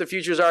with this. The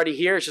future is already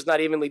here. It's just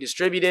not evenly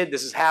distributed.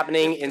 This is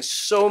happening in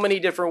so many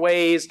different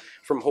ways,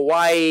 from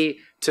Hawaii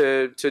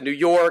to New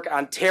York.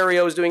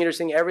 Ontario is doing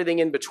interesting, everything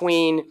in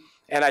between.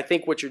 And I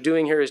think what you're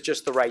doing here is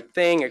just the right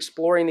thing,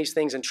 exploring these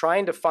things and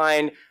trying to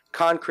find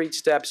concrete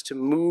steps to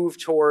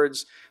move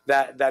towards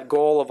that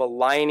goal of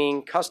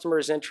aligning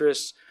customers'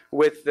 interests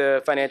with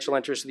the financial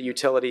interests of the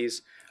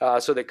utilities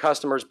so that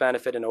customers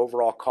benefit and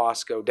overall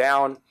costs go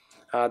down.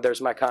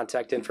 There's my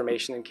contact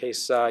information in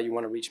case you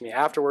want to reach me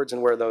afterwards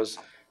and where those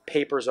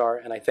papers are.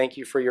 And I thank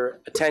you for your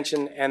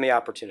attention and the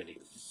opportunity.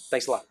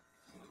 Thanks a lot.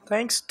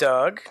 Thanks,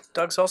 Doug.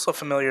 Doug's also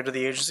familiar to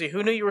the agency.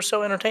 Who knew you were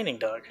so entertaining,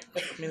 Doug? I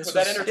mean, this Was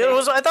that entertaining? It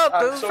was, I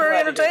thought it was so very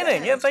glad to hear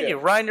entertaining. that. Yeah, thank Good. you.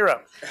 Ryan, you're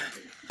up.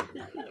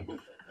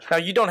 Now,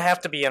 you don't have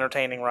to be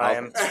entertaining,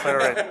 Ryan. All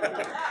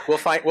right.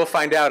 We'll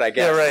find out, I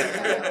guess.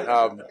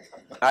 Yeah,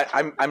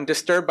 right. I'm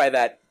disturbed by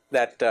that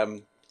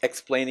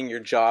explaining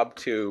your job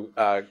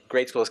to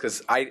grade schools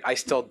because I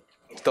still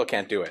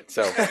can't do it.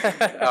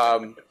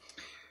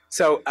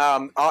 So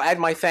I'll add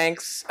my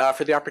thanks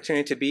for the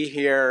opportunity to be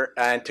here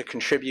and to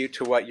contribute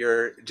to what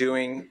you're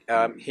doing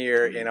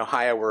here in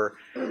Ohio.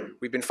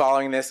 We've been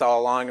following this all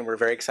along, and we're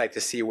very excited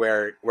to see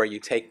where you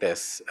take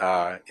this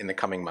in the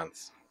coming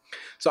months.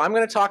 So I'm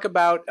going to talk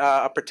about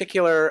a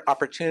particular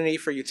opportunity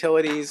for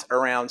utilities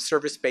around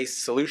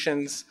service-based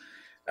solutions.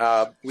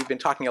 We've been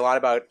talking a lot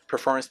about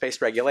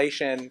performance-based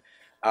regulation,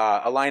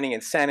 aligning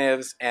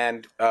incentives,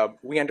 and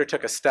we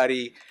undertook a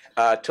study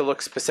to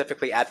look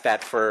specifically at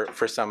that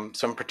for some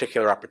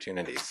particular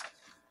opportunities.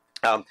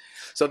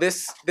 So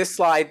this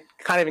slide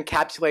kind of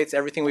encapsulates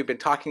everything we've been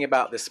talking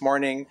about this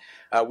morning.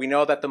 We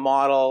know that the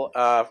model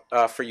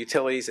for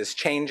utilities is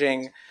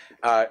changing,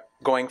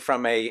 going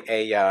from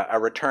a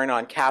return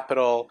on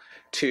capital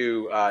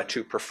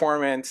to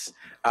performance,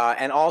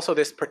 and also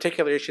this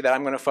particular issue that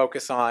I'm going to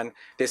focus on,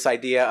 this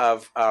idea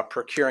of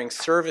procuring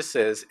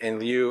services in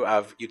lieu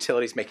of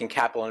utilities making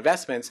capital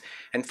investments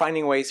and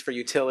finding ways for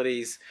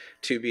utilities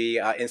to be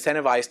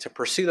incentivized to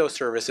pursue those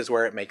services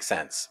where it makes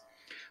sense.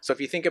 So if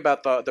you think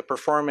about the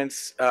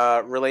performance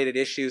related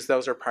issues,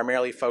 those are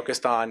primarily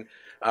focused on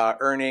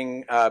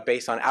earning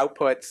based on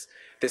outputs.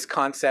 This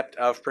concept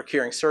of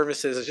procuring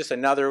services is just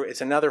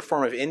another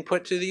form of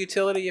input to the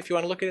utility, if you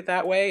want to look at it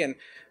that way. And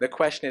the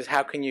question is,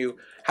 how can you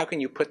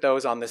put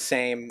those on the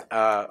same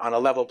on a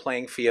level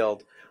playing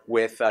field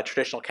with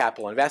traditional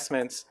capital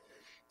investments?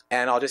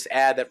 And I'll just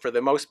add that for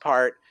the most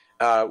part,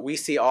 we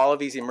see all of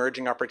these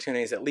emerging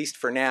opportunities, at least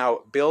for now,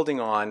 building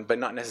on, but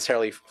not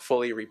necessarily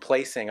fully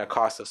replacing a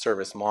cost of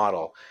service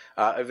model.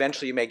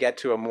 Eventually, you may get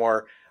to a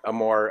more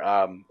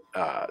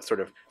sort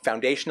of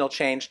foundational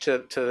change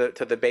to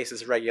the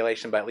basis of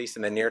regulation, but at least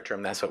in the near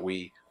term, that's what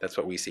we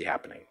see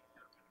happening.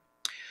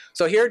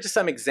 So here are just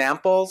some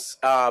examples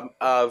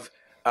of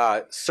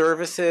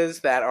services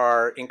that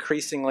are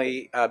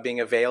increasingly being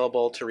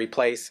available to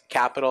replace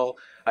capital.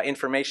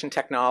 Information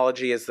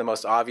technology is the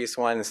most obvious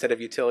one. Instead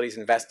of utilities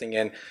investing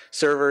in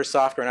servers,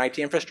 software, and IT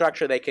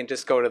infrastructure, they can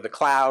just go to the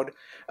cloud.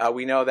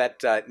 We know that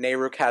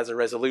NARUC has a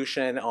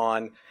resolution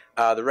on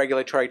the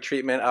regulatory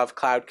treatment of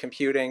cloud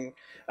computing,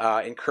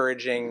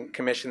 encouraging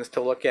commissions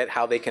to look at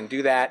how they can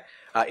do that.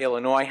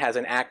 Illinois has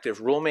an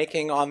active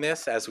rulemaking on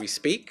this as we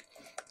speak.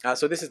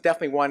 So this is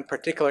definitely one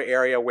particular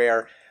area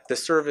where the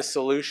service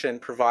solution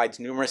provides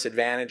numerous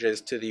advantages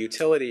to the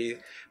utility,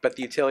 but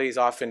the utilities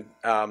often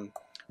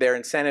their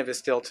incentive is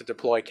still to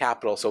deploy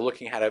capital. So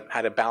looking how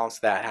to balance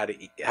that,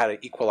 how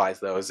to equalize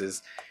those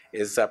is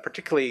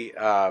particularly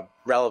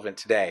relevant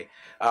today.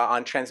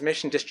 On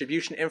transmission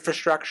distribution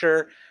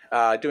infrastructure,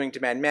 doing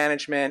demand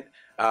management,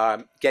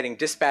 getting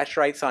dispatch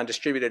rights on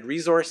distributed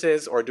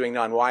resources, or doing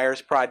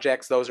non-wires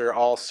projects, those are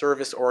all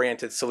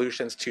service-oriented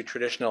solutions to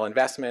traditional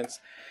investments.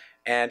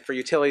 And for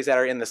utilities that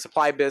are in the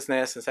supply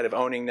business, instead of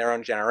owning their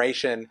own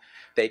generation,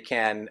 they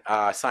can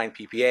sign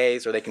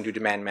PPAs or they can do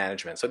demand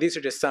management. So these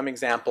are just some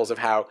examples of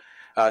how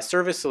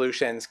service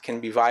solutions can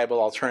be viable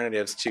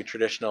alternatives to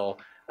traditional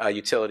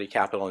utility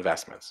capital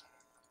investments.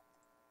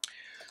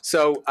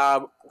 So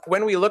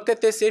when we looked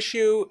at this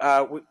issue,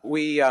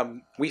 we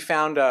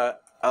found a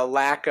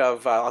lack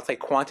of, I'll say,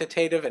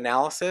 quantitative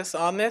analysis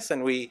on this,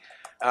 and we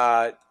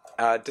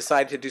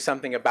decided to do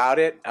something about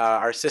it.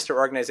 Our sister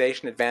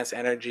organization, Advanced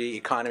Energy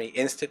Economy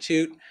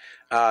Institute,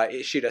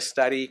 issued a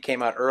study,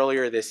 came out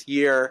earlier this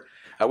year,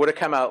 would have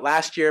come out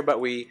last year, but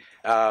we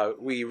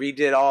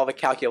redid all the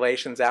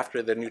calculations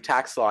after the new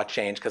tax law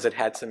change because it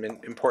had some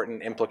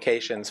important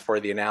implications for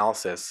the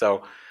analysis.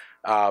 So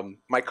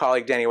my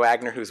colleague Danny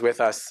Wagner, who's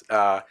with us,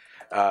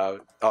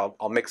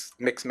 I'll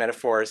mix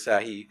metaphors.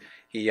 He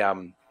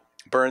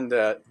burned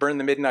the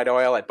midnight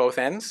oil at both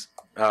ends,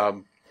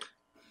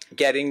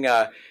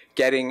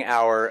 getting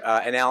our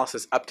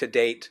analysis up to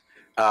date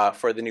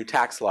for the new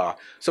tax law.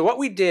 So what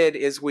we did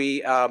is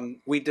we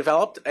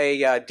developed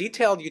a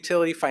detailed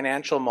utility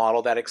financial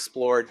model that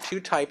explored two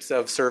types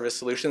of service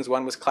solutions.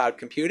 One was cloud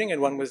computing,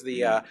 and one was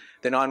the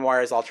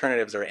non-wires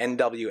alternatives, or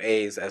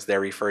NWAs as they're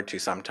referred to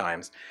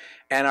sometimes.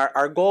 And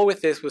our goal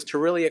with this was to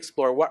really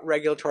explore what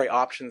regulatory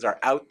options are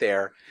out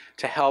there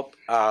to help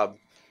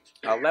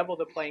level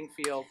the playing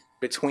field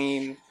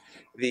between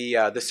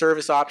the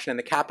service option and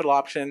the capital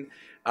option,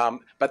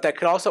 but that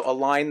could also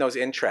align those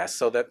interests,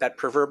 so that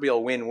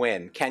proverbial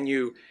win-win. Can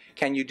you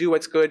do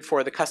what's good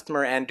for the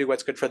customer and do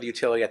what's good for the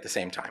utility at the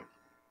same time?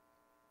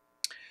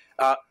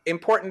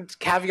 Important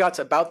caveats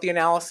about the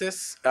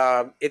analysis.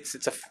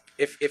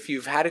 If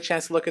you've had a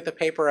chance to look at the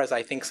paper, as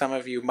I think some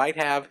of you might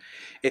have,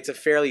 it's a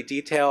fairly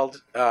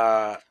detailed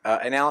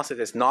analysis.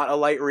 It's not a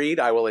light read,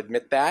 I will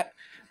admit that.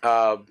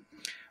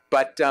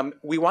 But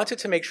we wanted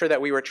to make sure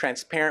that we were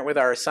transparent with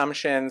our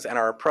assumptions and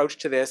our approach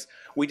to this.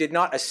 We did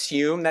not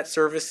assume that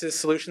services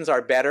solutions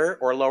are better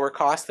or lower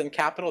cost than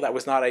capital. That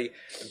was not a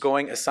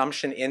going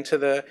assumption into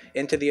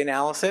the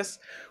analysis.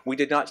 We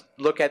did not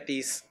look at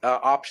these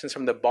options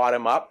from the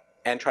bottom up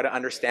and try to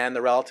understand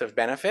the relative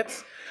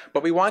benefits.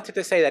 But we wanted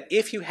to say that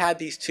if you had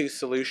these two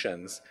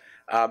solutions,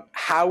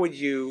 how would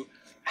you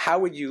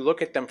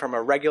look at them from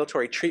a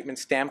regulatory treatment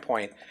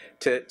standpoint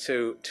to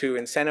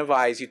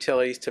incentivize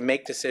utilities to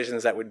make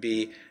decisions that would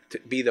be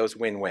those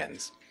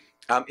win-wins?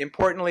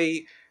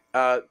 Importantly,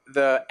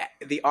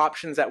 the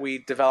options that we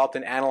developed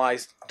and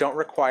analyzed don't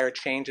require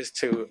changes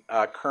to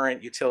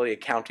current utility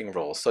accounting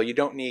rules. So you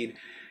don't need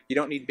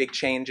big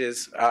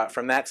changes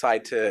from that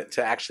side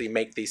to actually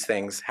make these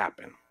things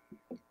happen.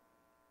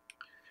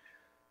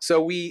 So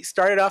we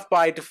started off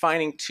by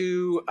defining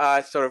two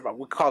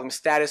we call them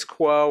status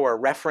quo or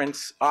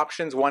reference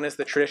options. One is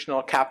the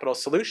traditional capital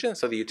solution,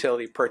 so the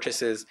utility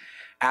purchases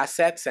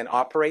assets and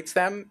operates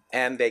them,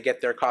 and they get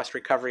their cost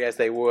recovery as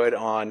they would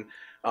on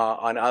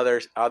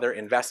other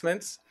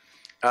investments.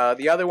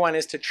 The other one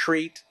is to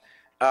treat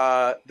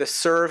the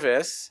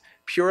service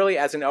purely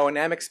as an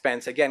O&M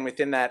expense, again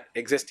within that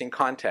existing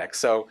context.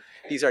 So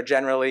these are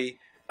generally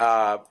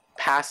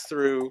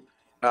pass-through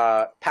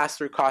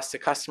costs to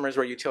customers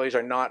where utilities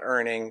are not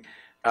earning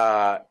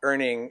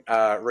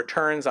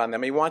returns on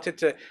them. We wanted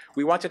to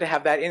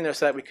have that in there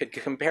so that we could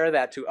compare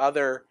that to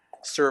other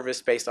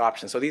service-based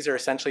options. So these are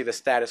essentially the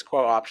status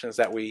quo options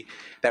that we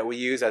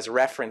use as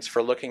reference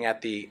for looking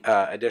at the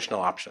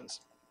additional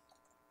options.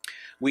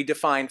 We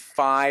defined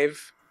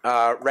 5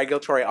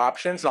 regulatory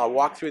options, and I'll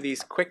walk through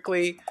these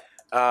quickly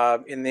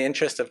in the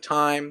interest of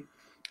time.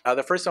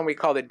 The first one we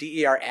call the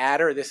DER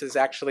adder. This is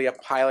actually a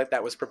pilot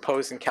that was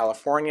proposed in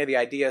California. The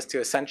idea is to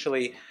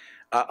essentially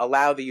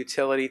allow the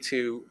utility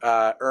to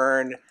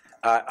earn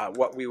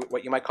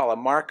what you might call a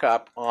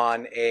markup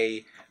on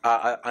a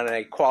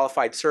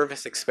qualified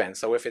service expense.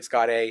 So if it's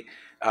got a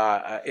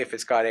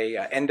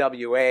NWA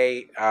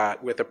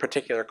with a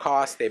particular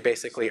cost, they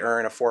basically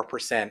earn a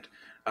 4%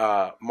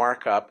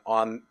 markup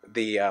on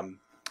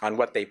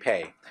what they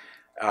pay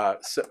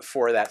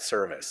for that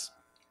service.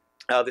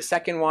 The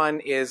second one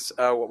is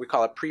what we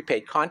call a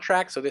prepaid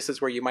contract. So this is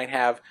where you might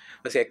have,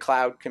 let's say, a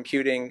cloud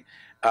computing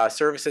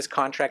services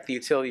contract. The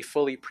utility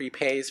fully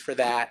prepays for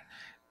that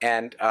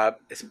and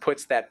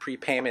puts that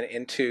prepayment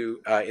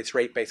into its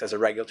rate base as a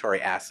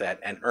regulatory asset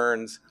and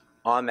earns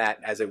on that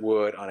as it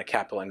would on a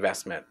capital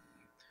investment.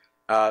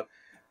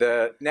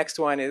 The next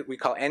one we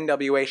call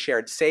NWA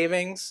shared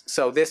savings.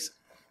 So this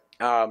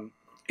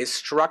is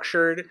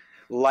structured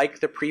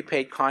like the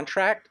prepaid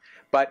contract,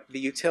 but the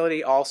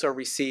utility also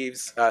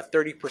receives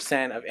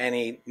 30% of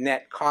any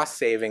net cost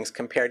savings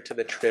compared to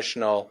the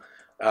traditional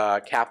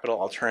capital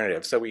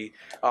alternative. So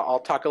I'll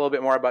talk a little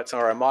bit more about some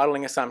of our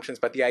modeling assumptions,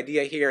 but the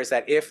idea here is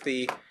that if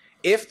the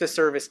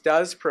service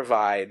does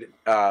provide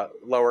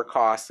lower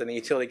costs, then the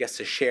utility gets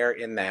to share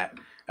in that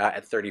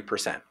at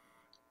 30%.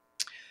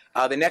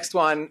 The next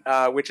one,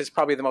 which is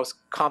probably the most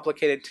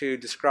complicated to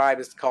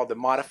describe, is called the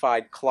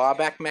modified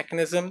clawback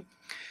mechanism.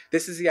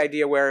 This is the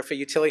idea where if a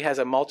utility has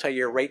a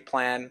multi-year rate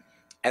plan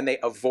and they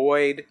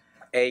avoid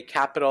a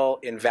capital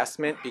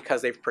investment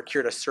because they've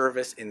procured a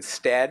service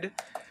instead,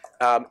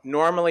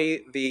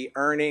 normally the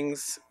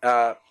earnings,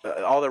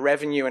 all the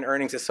revenue and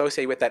earnings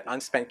associated with that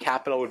unspent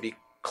capital would be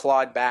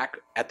clawed back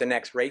at the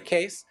next rate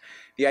case.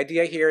 The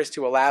idea here is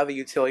to allow the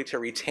utility to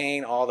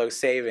retain all those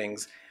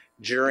savings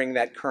during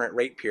that current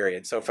rate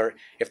period. So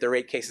if the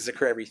rate cases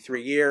occur every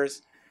 3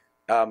 years,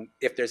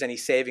 if there's any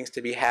savings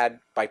to be had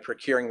by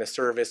procuring the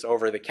service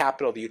over the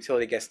capital, the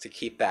utility gets to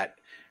keep that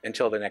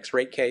until the next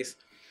rate case.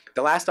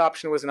 The last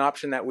option was an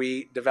option that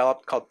we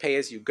developed called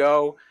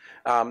pay-as-you-go.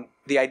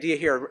 The idea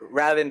here,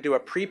 rather than do a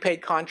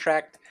prepaid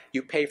contract,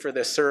 you pay for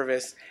the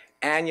service,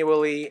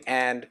 annually,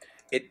 and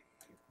it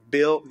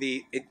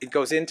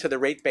goes into the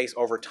rate base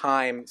over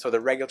time, so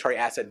the regulatory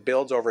asset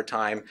builds over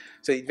time.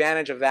 So the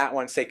advantage of that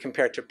one, say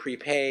compared to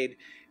prepaid,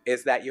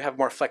 is that you have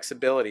more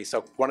flexibility.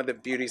 So one of the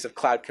beauties of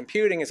cloud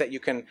computing is that you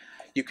can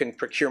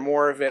procure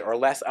more of it or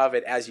less of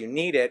it as you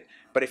need it.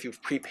 But if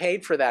you've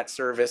prepaid for that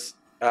service,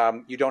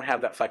 you don't have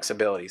that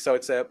flexibility. So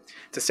it's a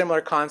similar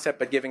concept,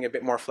 but giving a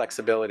bit more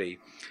flexibility.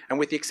 And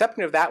with the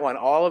exception of that one,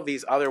 all of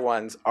these other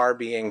ones are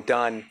being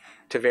done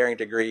to varying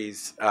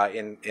degrees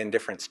in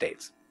different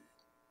states.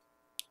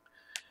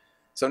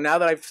 So now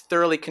that I've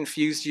thoroughly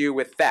confused you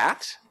with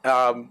that,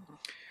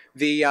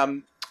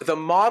 the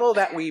model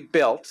that we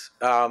built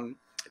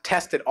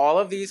tested all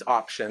of these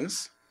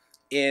options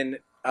in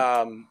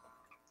 3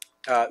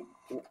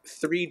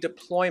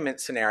 deployment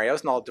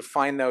scenarios, and I'll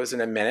define those in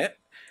a minute,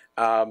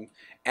 and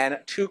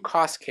 2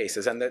 cost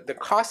cases. And the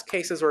cost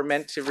cases were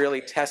meant to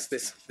really test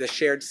the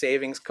shared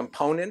savings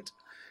component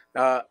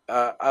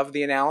of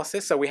the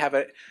analysis. So we have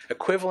an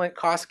equivalent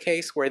cost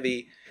case where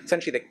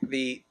essentially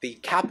the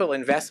capital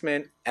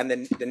investment and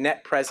the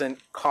net present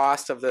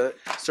cost of the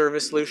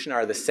service solution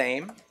are the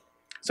same.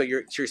 So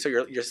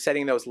you're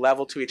setting those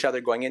level to each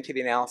other going into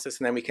the analysis,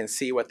 and then we can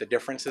see what the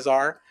differences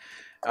are.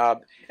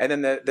 And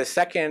then the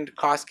second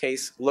cost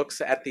case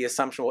looks at the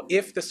assumption, well,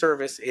 if the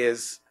service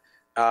is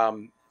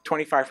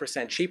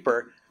 25%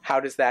 cheaper, how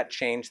does that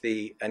change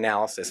the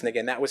analysis? And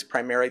again, that was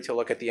primarily to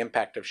look at the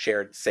impact of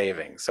shared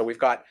savings. So we've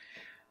got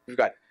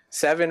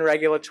 7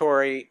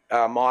 regulatory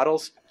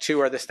models.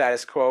 2 are the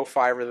status quo,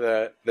 5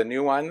 are the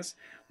new ones.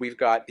 We've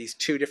got these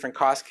 2 different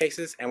cost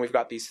cases, and we've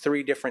got these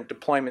 3 different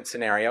deployment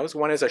scenarios.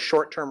 One is a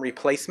short-term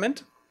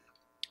replacement,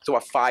 so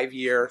a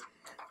 5-year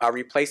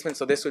replacement.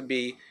 So this would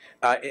be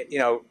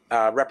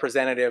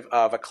representative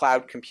of a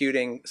cloud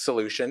computing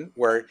solution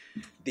where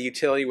the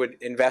utility would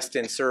invest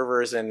in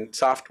servers and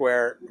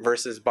software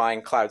versus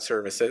buying cloud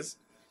services.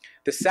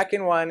 The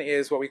second one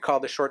is what we call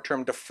the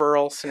short-term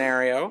deferral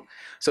scenario.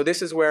 So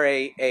this is where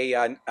a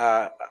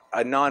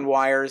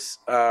non-wires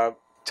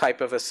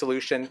type of a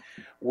solution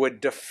would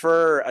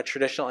defer a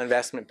traditional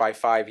investment by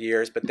 5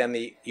 years, but then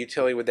the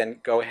utility would then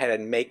go ahead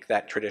and make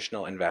that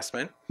traditional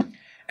investment.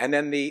 And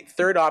then the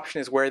third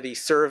option is where the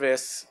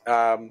service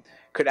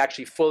could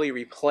actually fully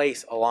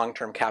replace a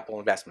long-term capital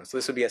investment. So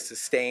this would be a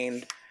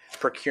sustained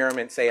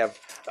procurement, say, of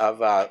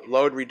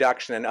load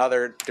reduction and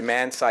other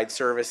demand-side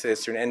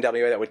services through an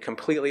NWA that would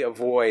completely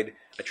avoid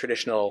a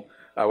traditional,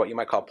 what you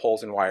might call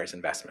poles and wires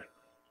investment.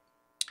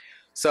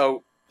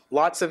 So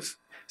lots of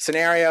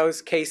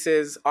scenarios,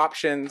 cases,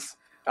 options.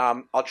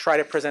 I'll try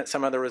to present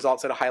some of the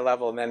results at a high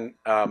level and then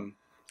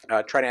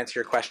try to answer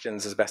your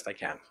questions as best I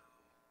can.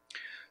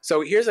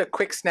 So here's a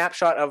quick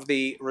snapshot of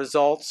the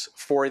results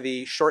for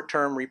the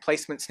short-term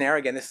replacement scenario.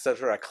 Again, this is a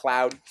sort of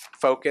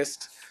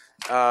cloud-focused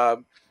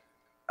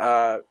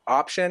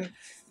option.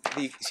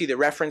 You see the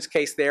reference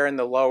case there in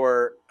the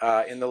lower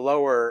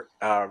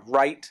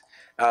right.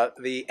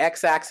 The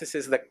x-axis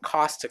is the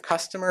cost to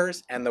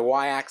customers, and the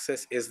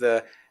y-axis is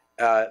the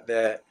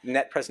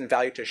net present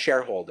value to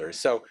shareholders.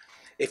 So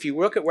if you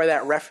look at where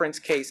that reference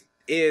case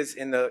is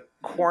in the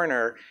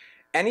corner,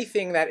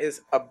 anything that is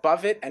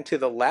above it and to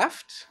the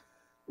left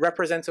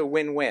represents a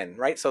win-win,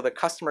 right? So the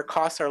customer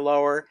costs are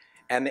lower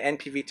and the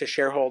NPV to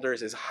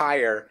shareholders is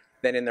higher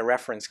than in the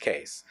reference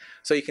case.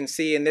 So you can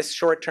see in this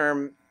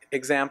short-term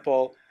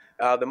example,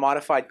 the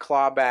modified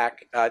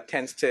clawback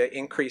tends to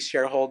increase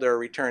shareholder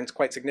returns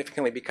quite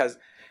significantly because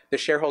the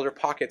shareholder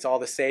pockets all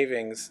the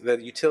savings,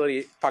 the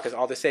utility pockets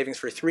all the savings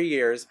for 3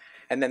 years,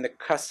 and then the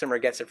customer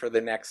gets it for the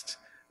next,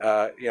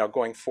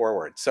 going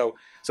forward. So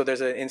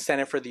there's an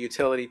incentive for the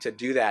utility to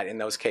do that in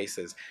those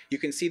cases. You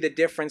can see the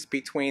difference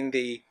between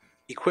the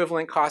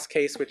equivalent cost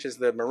case, which is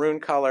the maroon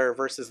color,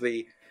 versus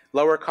the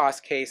lower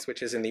cost case,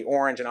 which is in the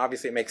orange. And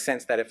obviously it makes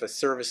sense that if a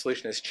service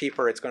solution is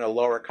cheaper, it's going to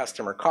lower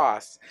customer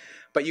costs.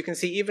 But you can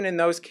see even in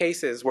those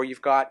cases where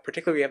you've got,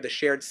 particularly you have the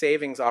shared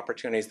savings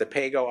opportunities, the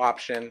pay-go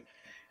option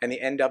and the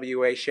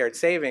NWA shared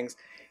savings,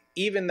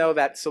 even though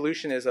that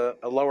solution is a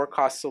lower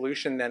cost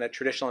solution than a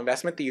traditional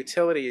investment, the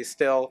utility is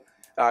still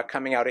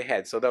coming out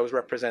ahead. So those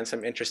represent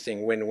some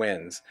interesting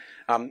win-wins.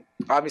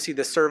 Obviously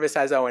the service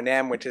as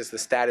O&M, which is the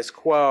status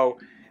quo,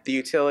 the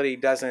utility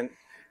doesn't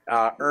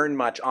earn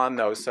much on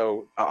those.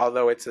 So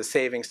although it's a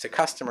savings to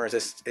customers,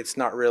 it's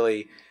not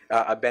really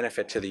a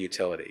benefit to the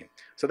utility.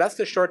 So that's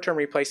the short-term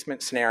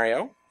replacement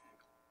scenario.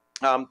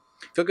 If you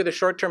look at the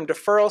short-term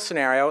deferral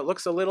scenario, it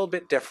looks a little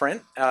bit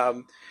different.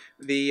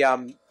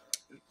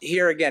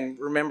 Here again,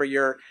 remember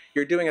you're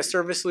doing a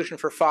service solution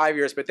for 5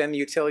 years, but then the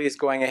utility is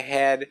going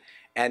ahead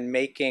and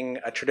making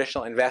a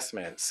traditional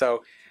investment.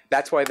 So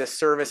that's why the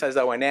service as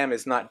O&M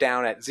is not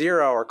down at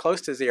 0 or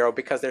close to 0,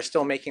 because they're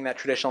still making that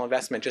traditional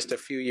investment just a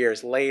few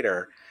years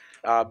later.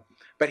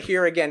 But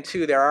here again,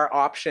 too, there are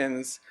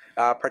options,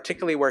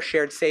 particularly where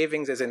shared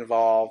savings is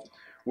involved,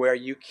 where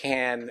you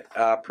can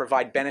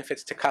provide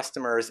benefits to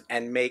customers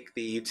and make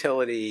the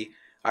utility,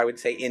 I would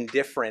say,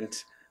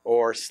 indifferent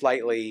or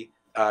slightly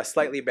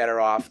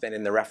better off than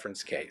in the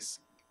reference case.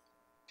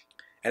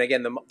 And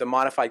again, the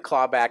modified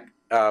clawback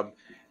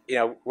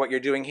what you're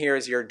doing here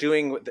is you're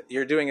doing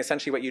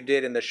essentially what you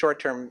did in the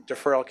short-term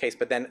deferral case,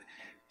 but then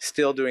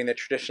still doing the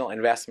traditional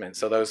investment.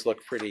 So those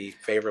look pretty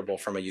favorable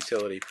from a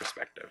utility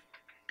perspective.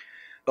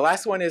 The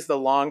last one is the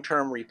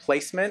long-term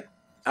replacement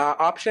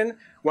option.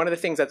 One of the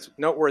things that's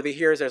noteworthy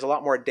here is there's a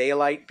lot more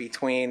daylight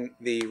between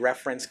the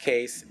reference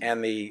case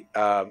and the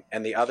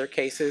other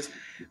cases.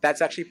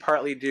 That's actually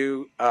partly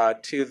due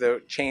to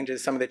the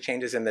changes, some of the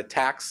changes in the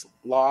tax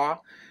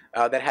law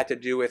that had to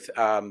do with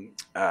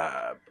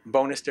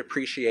bonus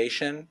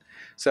depreciation.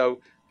 So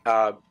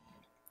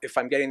if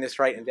I'm getting this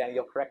right, and Danny,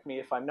 you'll correct me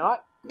if I'm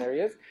not. There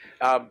he is.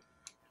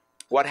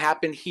 What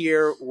happened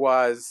here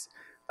was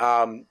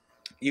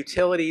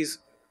utilities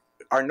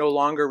are no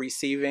longer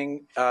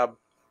receiving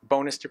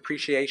bonus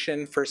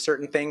depreciation for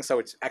certain things, so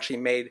it's actually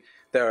made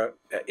the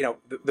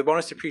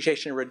bonus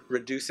depreciation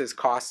reduces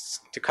costs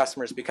to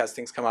customers because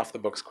things come off the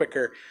books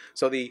quicker.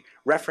 So the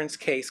reference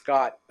case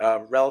got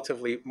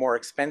relatively more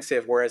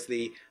expensive, whereas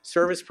the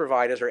service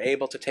providers are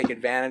able to take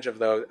advantage of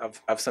those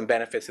of some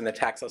benefits in the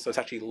tax law. So it's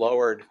actually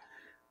lowered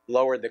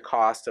the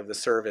cost of the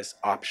service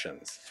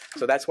options.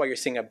 So that's why you're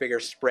seeing a bigger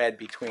spread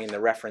between the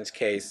reference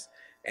case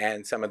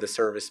and some of the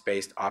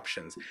service-based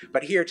options.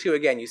 But here too,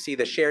 again, you see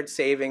the shared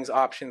savings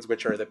options,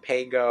 which are the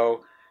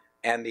pay-go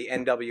and the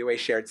NWA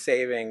shared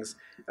savings,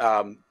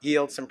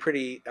 yield some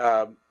pretty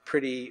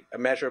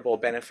measurable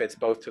benefits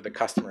both to the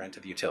customer and to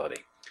the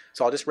utility.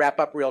 So I'll just wrap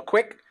up real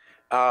quick.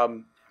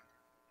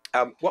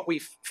 What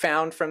we've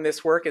found from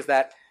this work is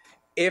that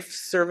if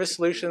service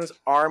solutions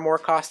are more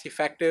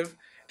cost-effective,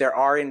 there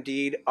are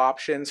indeed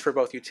options for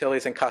both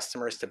utilities and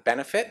customers to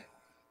benefit.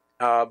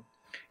 I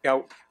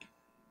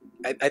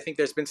think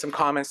there's been some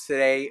comments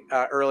today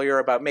earlier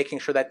about making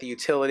sure that the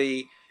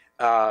utility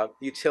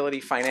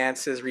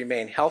finances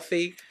remain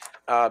healthy.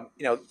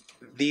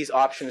 These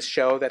options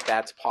show that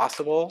that's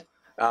possible,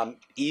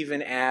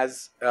 even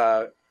as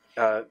the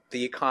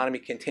economy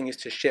continues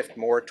to shift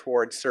more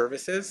towards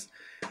services.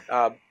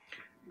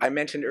 I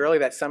mentioned earlier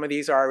that some of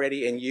these are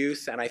already in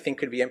use and I think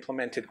could be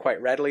implemented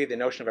quite readily, the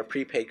notion of a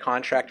prepaid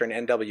contract or an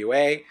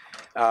NWA.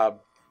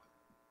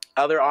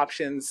 Other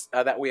options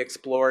that we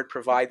explored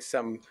provide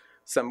some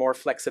more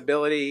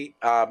flexibility,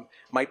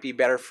 might be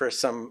better for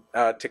some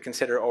to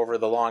consider over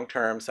the long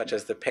term, such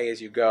as the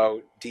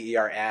pay-as-you-go,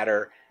 DER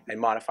adder, and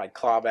modified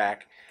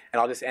clawback.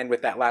 And I'll just end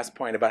with that last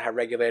point about how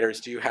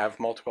regulators do have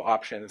multiple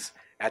options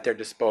at their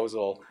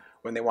disposal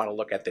when they want to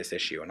look at this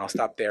issue. And I'll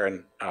stop there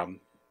and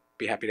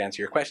be happy to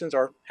answer your questions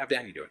or have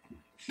Danny do it.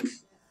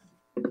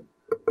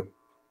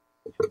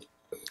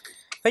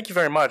 Thank you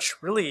very much.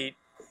 Really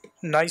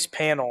nice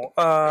panel.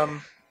 Let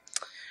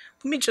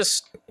me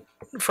just,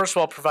 first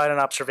of all, provide an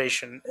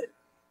observation.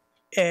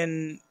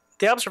 And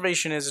the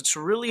observation is it's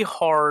really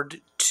hard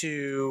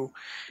to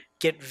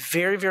get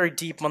very, very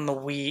deep on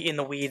in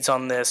the weeds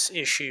on this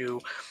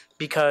issue,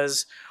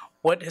 because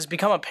what has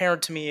become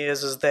apparent to me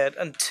is that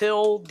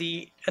until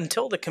the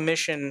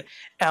commission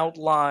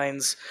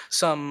outlines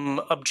some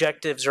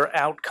objectives or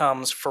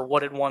outcomes for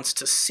what it wants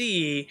to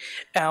see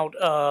out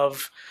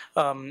of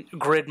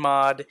grid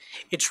mod,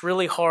 it's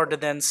really hard to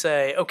then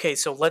say, okay,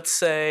 so let's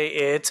say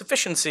it's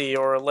efficiency,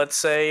 or let's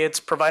say it's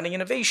providing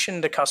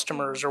innovation to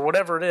customers, or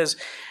whatever it is.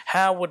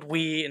 How would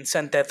we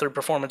incent that through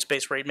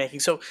performance-based rate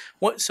making? So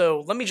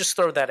let me just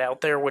throw that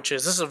out there, which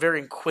is, this is a very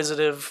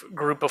inquisitive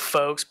group of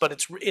folks, but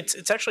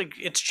it's actually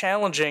challenging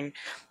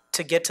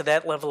to get to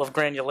that level of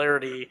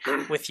granularity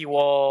with you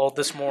all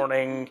this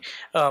morning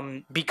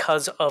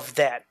because of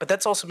that. But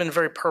that's also been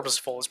very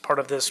purposeful as part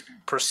of this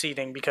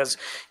proceeding, because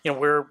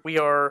we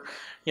are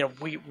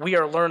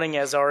learning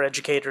as our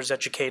educators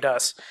educate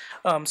us.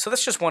 So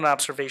that's just one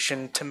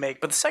observation to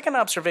make. But the second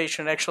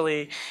observation,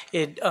 actually,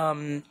 it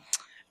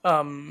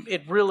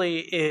really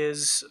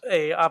is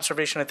a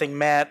observation I think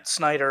Matt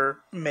Snyder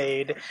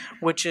made,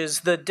 which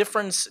is the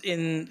difference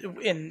in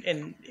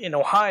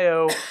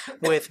Ohio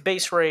with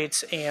base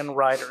rates and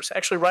riders.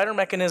 Actually, rider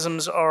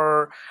mechanisms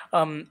are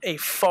a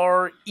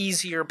far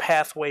easier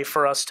pathway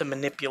for us to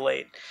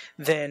manipulate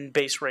than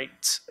base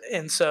rates.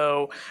 And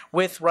so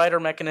with rider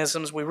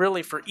mechanisms, we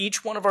really, for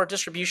each one of our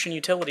distribution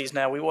utilities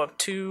now, we will have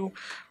two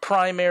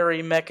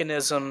primary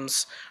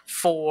mechanisms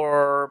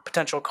for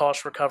potential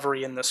cost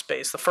recovery in this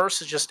space. The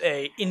first is just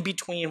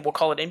we'll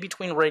call it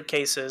in-between rate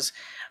cases,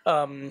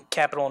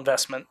 capital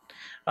investment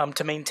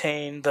to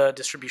maintain the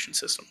distribution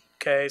system.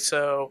 Okay,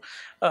 so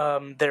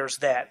there's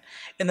that.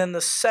 And then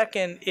the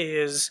second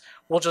is,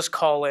 we'll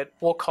call it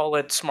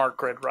smart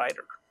grid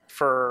rider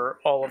for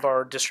all of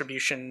our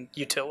distribution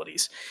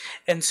utilities.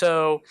 And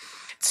so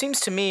it seems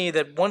to me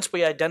that once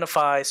we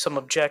identify some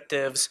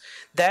objectives,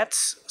 there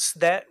is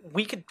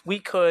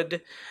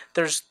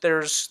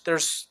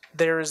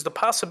the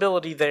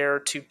possibility there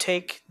to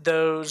take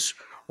those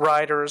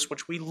riders,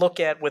 which we look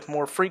at with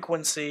more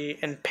frequency,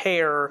 and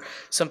pair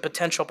some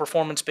potential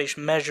performance-based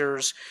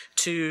measures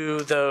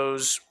to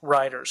those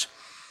riders.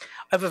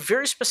 I have a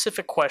very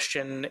specific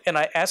question, and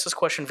I asked this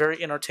question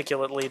very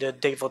inarticulately to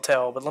Dave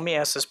Littell, but let me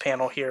ask this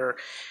panel here.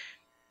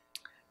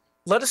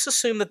 Let us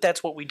assume that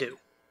that's what we do.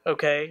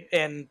 Okay,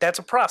 and that's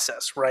a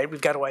process, right?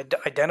 We've got to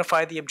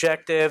identify the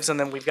objectives, and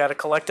then we've got to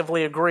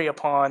collectively agree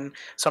upon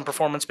some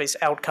performance-based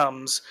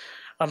outcomes,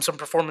 some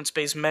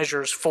performance-based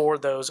measures for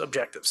those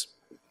objectives.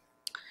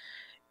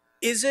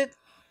 Is it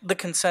the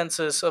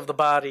consensus of the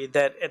body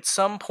that at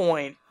some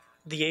point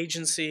the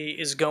agency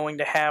is going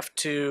to have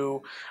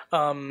to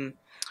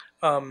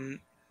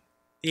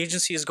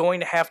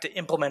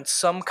implement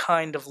some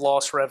kind of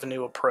loss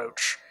revenue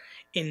approach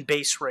in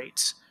base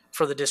rates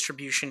for the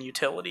distribution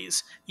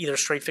utilities, either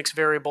straight fixed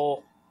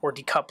variable or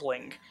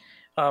decoupling?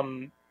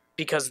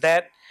 Because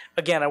that,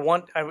 again,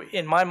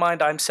 in my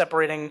mind, I'm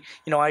separating,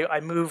 I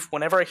move,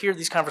 whenever I hear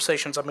these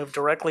conversations, I move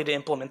directly to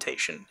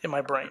implementation in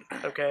my brain,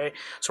 okay?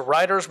 So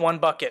riders, one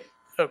bucket,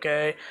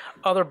 okay?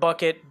 Other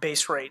bucket,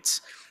 base rates.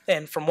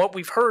 And from what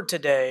we've heard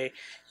today,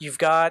 you've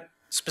got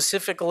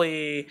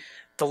specifically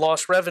the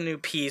lost revenue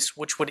piece,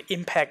 which would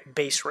impact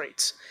base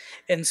rates.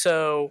 And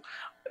so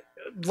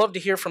I'd love to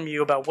hear from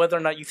you about whether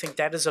or not you think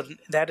that is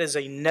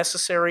a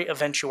necessary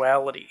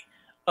eventuality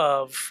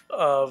of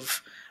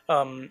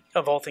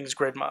all things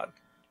grid mod.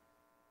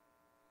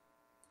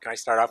 Can I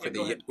start off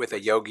with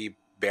a Yogi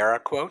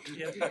Berra quote?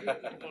 Yeah.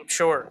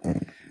 Sure.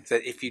 It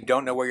said, if you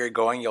don't know where you're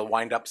going, you'll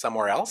wind up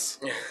somewhere else.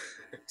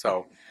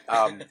 So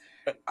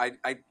I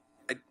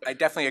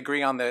definitely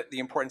agree on the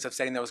importance of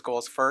setting those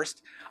goals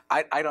first.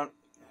 I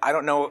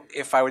don't know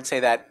if I would say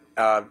that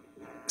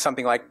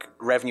something like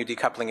revenue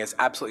decoupling is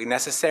absolutely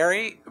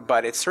necessary,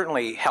 but it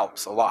certainly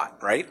helps a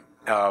lot, right?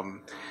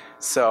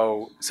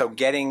 So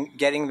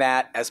getting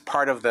that as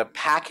part of the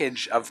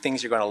package of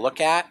things you're going to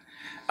look at,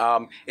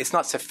 it's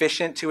not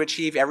sufficient to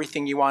achieve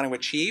everything you want to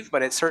achieve,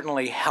 but it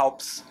certainly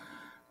helps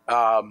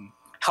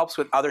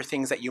with other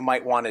things that you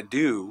might want to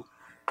do,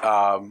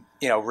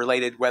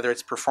 related, whether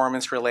it's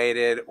performance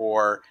related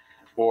or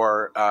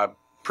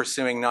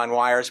pursuing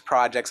non-wires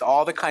projects,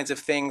 all the kinds of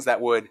things that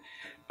would,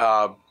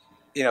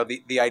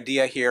 the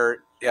idea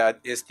here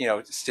is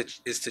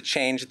to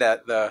change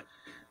the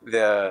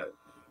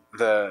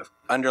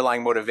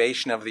underlying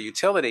motivation of the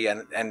utility,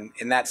 and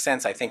in that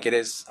sense, I think it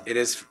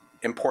is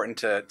important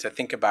to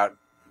think about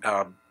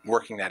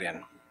working that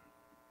in.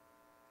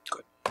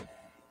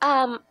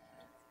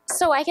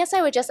 So I guess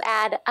I would just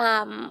add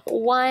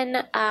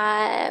one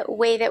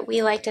way that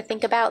we like to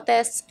think about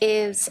this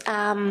is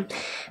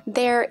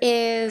there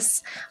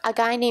is a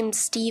guy named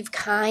Steve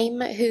Keim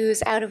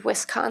who's out of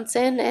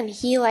Wisconsin, and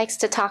he likes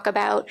to talk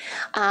about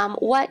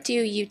what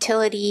does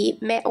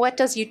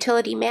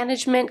utility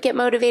management get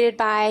motivated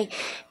by.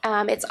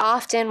 It's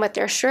often what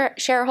their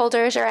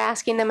shareholders are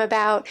asking them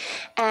about,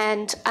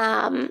 and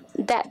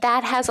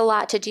that has a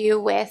lot to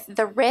do with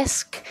the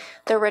risk,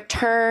 the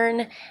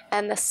return,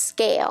 and the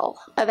scale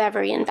of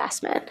every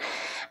investment.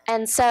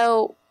 And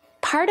so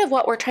part of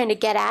what we're trying to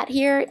get at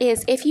here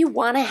is if you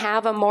want to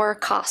have a more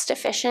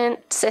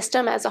cost-efficient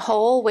system as a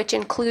whole, which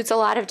includes a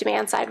lot of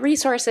demand-side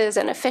resources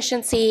and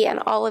efficiency and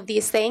all of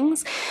these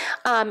things,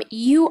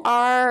 you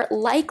are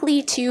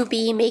likely to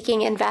be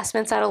making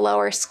investments at a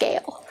lower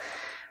scale,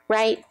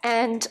 right?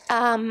 And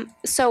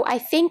so I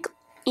think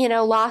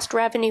lost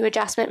revenue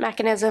adjustment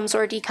mechanisms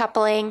or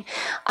decoupling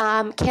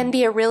can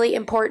be a really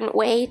important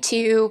way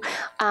to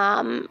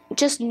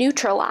just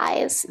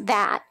neutralize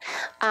that,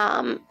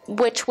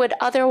 which would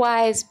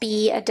otherwise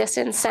be a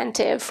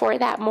disincentive for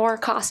that more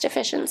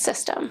cost-efficient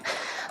system.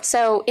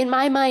 So in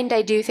my mind,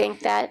 I do think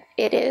that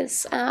it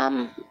is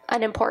an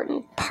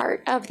important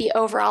part of the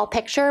overall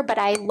picture, but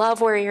I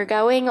love where you're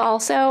going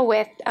also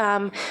with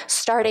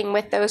starting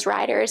with those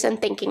riders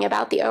and thinking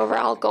about the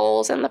overall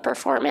goals and the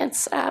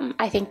performance.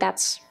 I think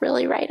that's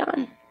really right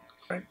on.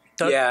 Right.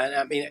 Yeah, and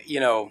I mean,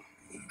 I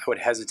would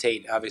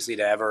hesitate, obviously,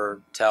 to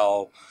ever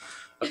tell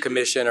a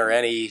commission or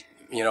any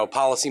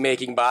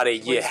policy-making body,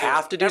 you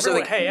have to do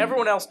something. Hey,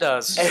 everyone else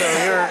does,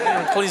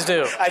 so please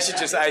do. I should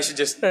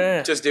just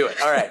do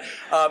it. All right.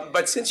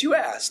 But since you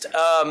asked,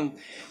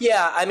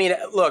 I mean,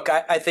 look,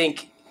 I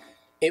think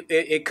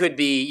it could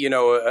be,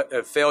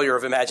 a failure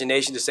of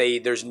imagination to say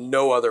there's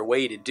no other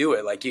way to do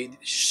it. Like,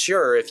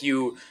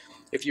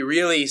 if you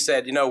really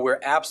said, we're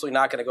absolutely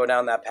not going to go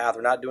down that path,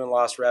 we're not doing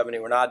lost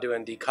revenue, we're not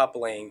doing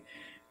decoupling,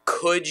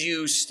 could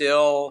you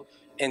still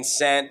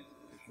incent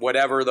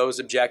whatever those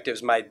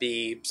objectives might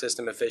be,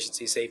 system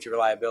efficiency, safety,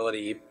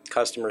 reliability,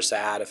 customer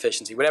sat,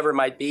 efficiency, whatever it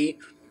might be?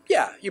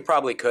 Yeah, you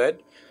probably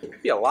could.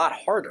 It'd be a lot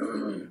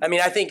harder. I mean,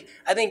 I think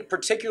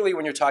particularly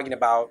when you're talking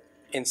about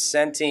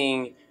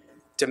incenting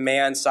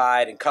demand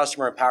side and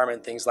customer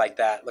empowerment, things like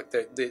that. Look,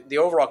 the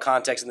overall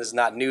context, and this is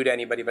not new to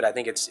anybody, but I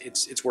think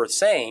it's worth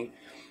saying.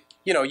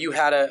 You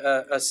had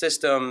a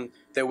system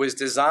that was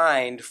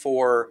designed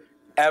for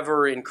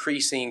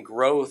ever-increasing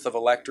growth of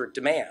electric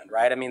demand,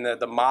 right? I mean,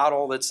 the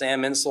model that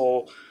Sam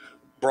Insel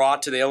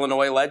brought to the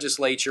Illinois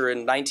legislature in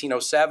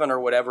 1907 or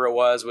whatever it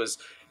was,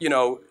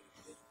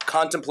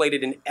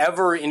 contemplated an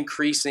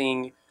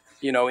ever-increasing,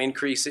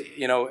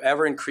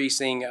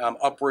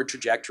 upward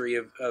trajectory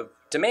of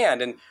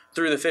demand. And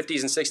through the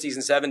 50s and 60s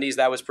and 70s,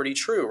 that was pretty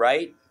true,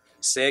 right?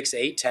 6,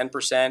 8,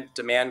 10%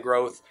 demand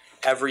growth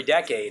every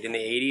decade. In the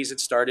 80s, it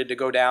started to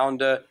go down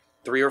to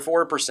 3 or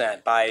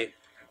 4%. By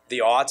the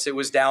aughts, it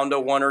was down to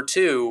 1 or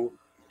 2.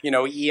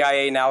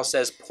 EIA now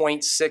says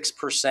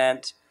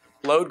 0.6%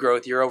 load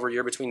growth year over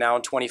year between now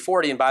and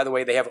 2040. And by the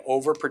way, they have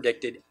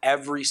over-predicted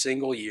every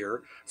single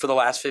year for the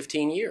last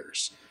 15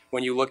 years.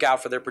 When you look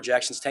out for their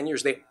projections 10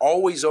 years, they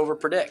always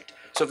over-predict.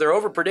 So if they're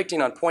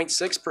over-predicting on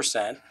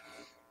 0.6%,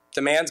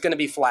 demand's going to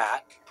be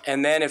flat.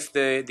 And then if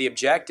the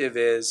objective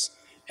is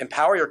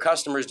empower your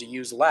customers to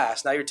use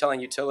less, now you're telling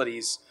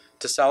utilities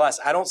to sell less.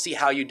 I don't see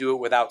how you do it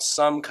without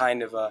some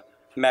kind of a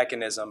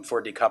mechanism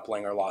for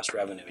decoupling or lost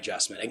revenue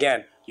adjustment.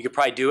 Again, you could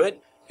probably do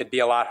it. It'd be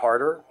a lot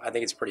harder. I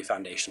think it's pretty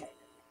foundational.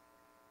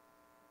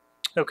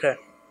 Okay.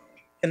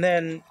 And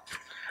then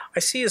I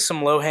see as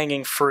some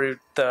low-hanging fruit,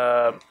 we've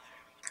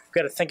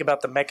got to think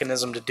about the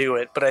mechanism to do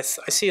it, but I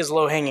see as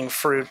low-hanging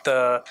fruit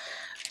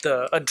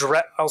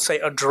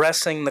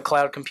addressing the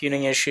cloud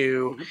computing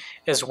issue,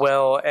 as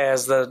well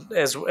as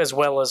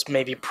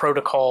maybe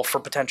protocol for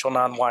potential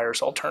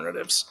non-wires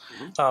alternatives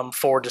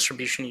for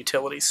distribution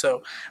utilities.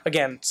 So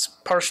again, it's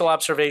partial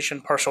observation,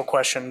 partial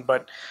question,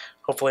 but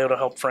hopefully it'll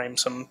help frame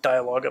some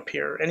dialogue up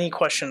here. Any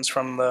questions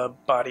from the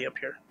body up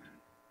here?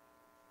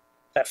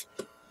 Beth.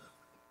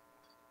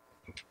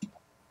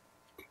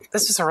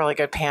 This was a really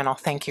good panel.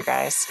 Thank you,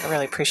 guys. I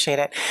really appreciate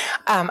it.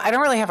 I don't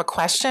really have a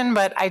question,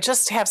 but I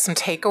just have some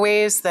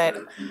takeaways that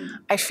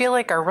I feel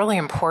like are really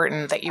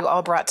important that you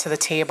all brought to the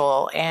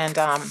table. And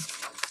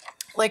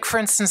like, for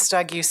instance,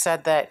 Doug, you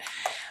said that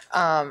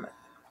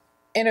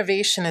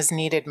innovation is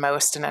needed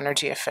most in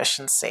energy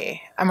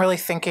efficiency. I'm really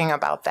thinking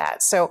about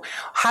that. So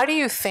how do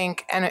you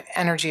think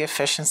energy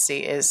efficiency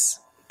is,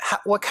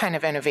 what kind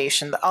of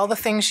innovation? All the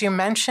things you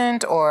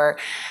mentioned, or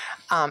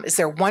is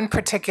there one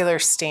particular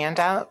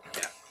standout?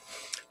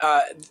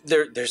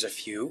 There's a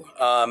few.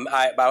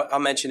 I'll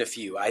mention a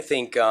few. I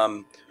think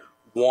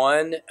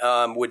one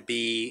would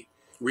be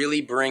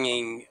really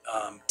bringing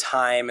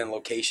time and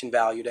location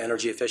value to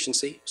energy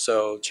efficiency.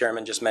 So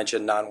Chairman just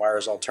mentioned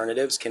non-wires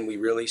alternatives. Can we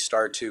really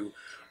start to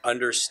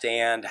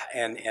understand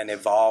and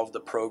evolve the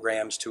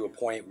programs to a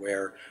point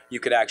where you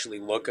could actually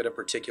look at a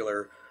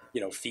particular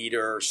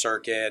feeder,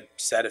 circuit,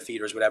 set of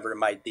feeders, whatever it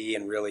might be,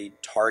 and really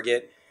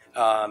target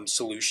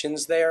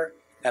solutions there?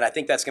 And I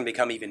think that's going to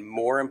become even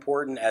more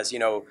important as,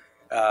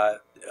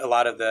 a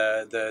lot of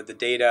the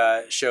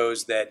data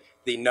shows that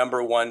the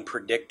number one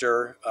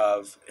predictor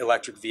of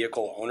electric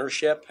vehicle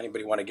ownership,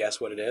 anybody want to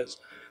guess what it is?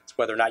 It's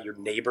whether or not your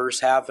neighbors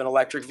have an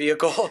electric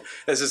vehicle.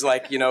 This is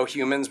like,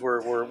 humans,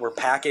 we're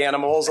pack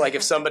animals. Like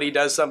if somebody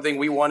does something,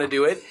 we want to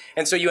do it.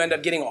 And so you end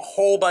up getting a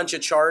whole bunch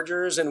of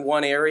chargers in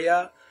one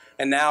area.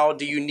 And now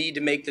do you need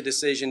to make the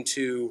decision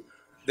to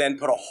then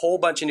put a whole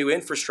bunch of new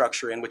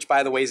infrastructure in, which,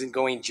 by the way, isn't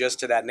going just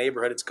to that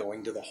neighborhood, it's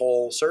going to the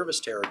whole service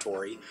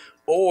territory?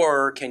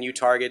 Or can you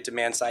target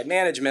demand-side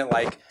management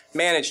like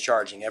managed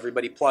charging?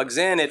 Everybody plugs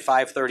in at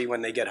 5:30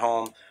 when they get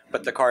home,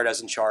 but the car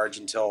doesn't charge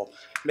until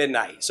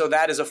midnight. So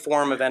that is a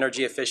form of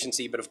energy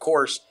efficiency. But of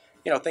course,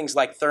 things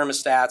like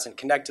thermostats and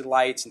connected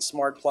lights and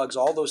smart plugs,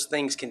 all those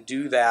things can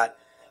do that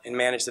and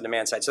manage the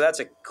demand side. So that's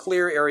a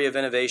clear area of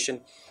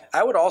innovation.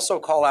 I would also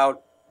call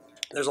out,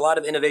 there's a lot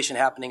of innovation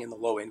happening in the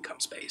low-income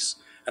space.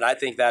 And I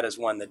think that is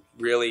one that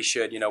really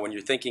should, when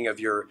you're thinking of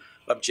your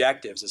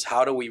objectives, is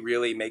how do we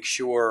really make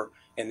sure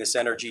in this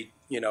energy,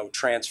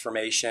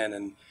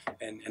 transformation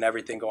and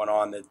everything going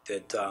on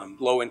that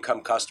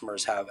low-income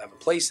customers have a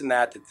place in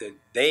that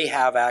they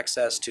have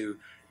access to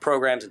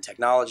programs and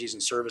technologies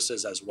and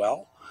services as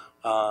well.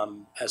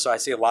 And so I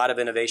see a lot of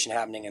innovation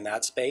happening in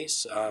that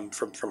space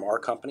from our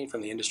company,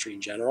 from the industry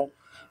in general.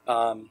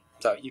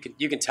 So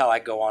you can tell I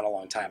go on a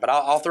long time, but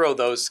I'll throw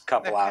those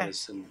couple out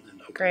as and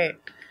Great.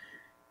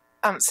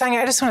 Sonia,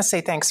 I just want to say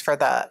thanks for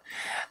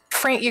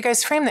you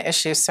guys framed the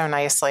issue so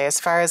nicely as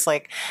far as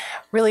like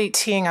really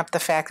teeing up the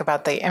fact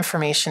about the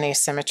information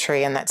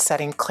asymmetry and that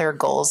setting clear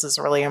goals is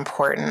really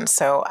important.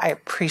 So I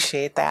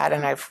appreciate that,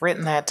 and I've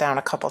written that down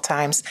a couple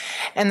times.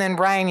 And then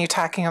Ryan, you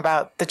talking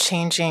about the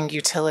changing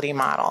utility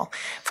model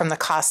from the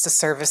cost of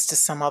service to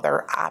some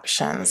other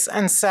options.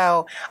 And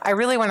so I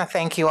really want to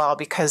thank you all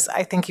because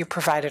I think you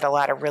provided a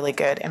lot of really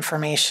good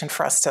information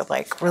for us to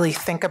like really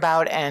think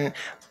about and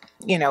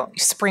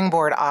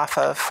springboard off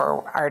of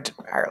for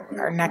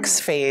our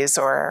next phase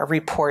or a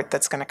report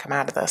that's going to come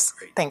out of this.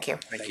 Thank you.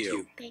 Thank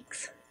you.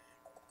 Thanks.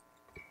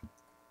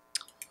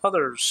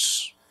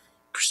 Others?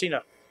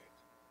 Christina.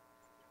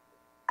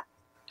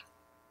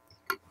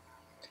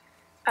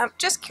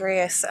 Just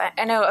curious,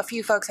 I know a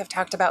few folks have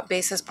talked about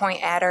basis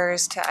point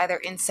adders to either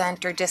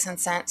incent or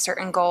disincent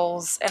certain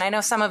goals, and I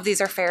know some of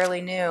these are fairly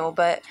new,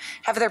 but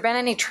have there been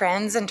any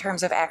trends in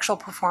terms of actual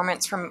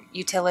performance from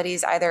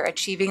utilities either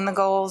achieving the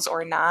goals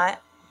or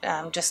not,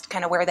 just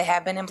kind of where they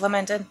have been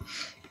implemented?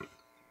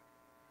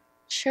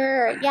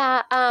 Sure.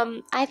 Yeah.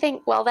 I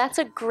think, that's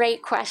a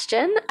great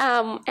question.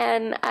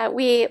 And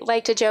we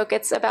like to joke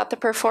it's about the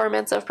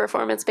performance of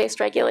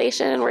performance-based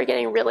regulation, and we're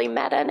getting really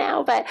meta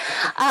now. But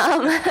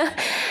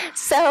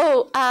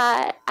so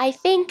I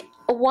think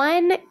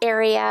one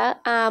area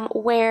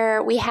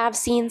where we have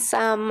seen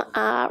some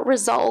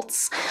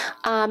results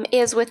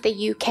is with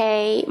the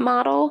UK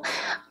model.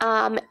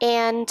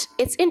 And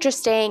it's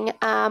interesting.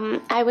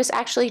 I was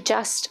actually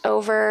just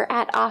over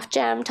at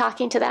Ofgem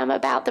talking to them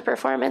about the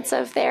performance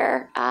of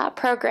their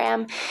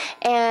program.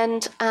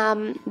 And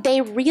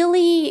they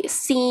really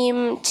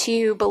seem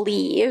to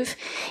believe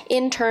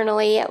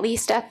internally, at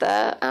least at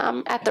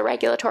the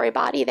regulatory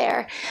body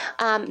there,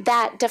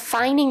 that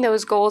defining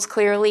those goals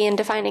clearly and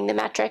defining the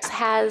metrics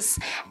has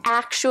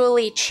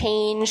actually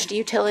changed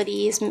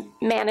utilities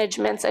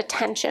management's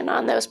attention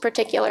on those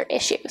particular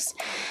issues.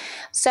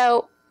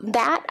 So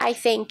that, I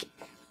think,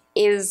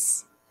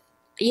 is,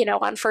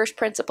 on first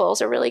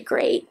principles, a really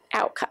great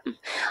outcome.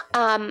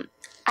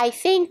 I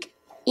think,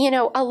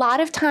 a lot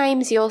of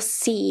times you'll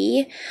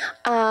see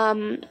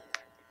that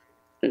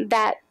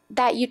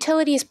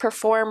utilities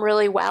perform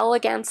really well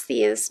against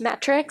these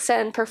metrics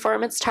and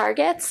performance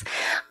targets.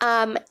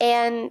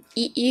 And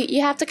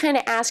you have to kind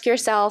of ask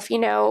yourself,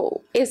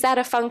 is that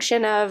a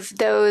function of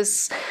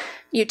those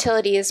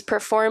utilities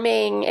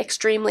performing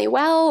extremely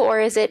well, or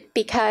is it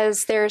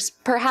because there's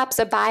perhaps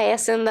a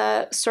bias in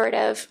the sort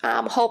of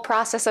whole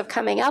process of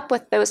coming up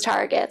with those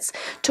targets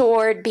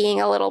toward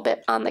being a little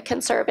bit on the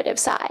conservative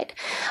side?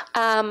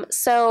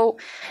 So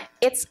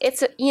it's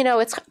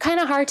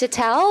kind of hard to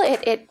tell.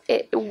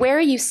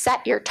 Where you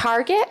set your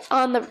target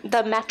on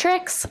the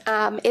metrics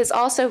is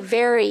also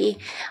very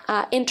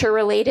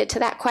interrelated to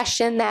that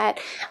question that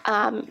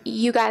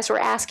you guys were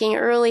asking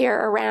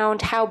earlier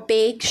around how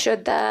big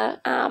should the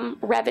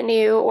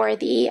revenue or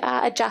the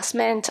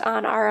adjustment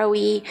on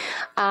ROE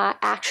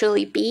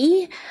actually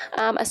be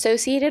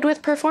associated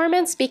with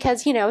performance.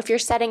 Because, if you're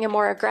setting a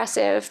more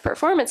aggressive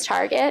performance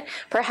target,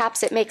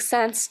 perhaps it makes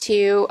sense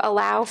to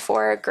allow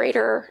for a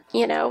greater,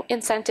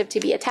 incentive to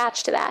be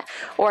attached to that.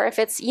 Or if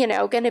it's,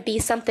 going to be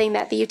something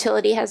that the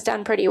utility has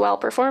done pretty well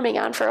performing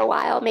on for a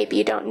while, maybe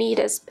you don't need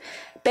as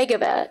big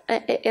of a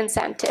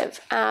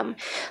incentive.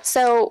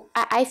 So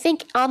I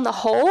think on the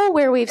whole,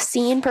 where we've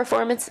seen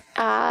performance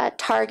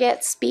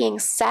targets being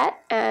set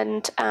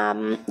and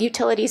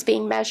utilities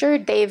being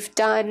measured, they've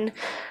done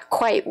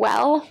quite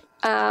well.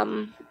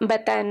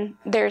 But then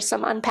there's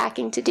some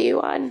unpacking to do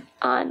on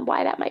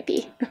why that might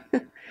be.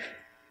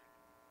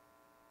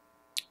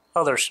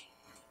 Others?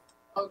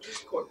 Oh,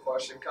 just a quick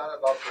question, kind of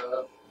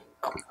about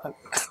I'm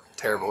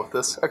terrible with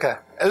this. Okay.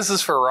 This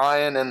is for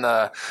Ryan and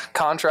the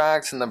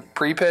contracts and the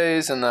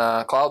prepays and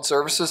the cloud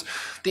services.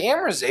 The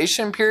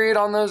amortization period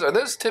on those, are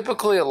those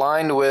typically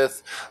aligned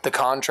with the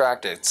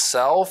contract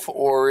itself,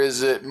 or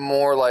is it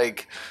more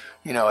like,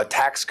 a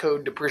tax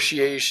code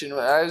depreciation?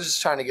 I was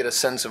just trying to get a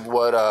sense of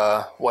what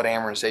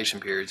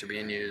amortization periods are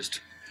being used.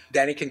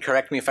 Danny can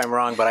correct me if I'm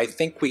wrong, but I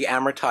think we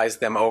amortize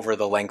them over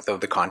the length of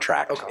the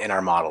contract in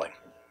our modeling.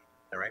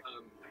 All right.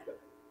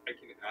 I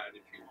can add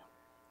if you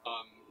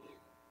want.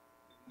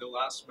 The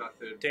last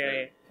method.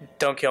 Danny,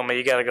 don't kill me.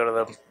 You got to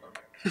go to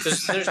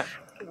the.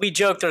 We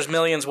joke there's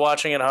millions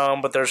watching at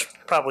home, but there's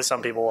probably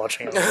some people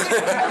watching at home.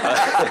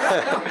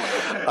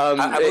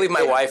 I believe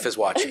my wife is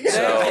watching.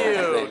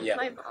 So,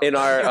 yeah. In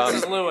our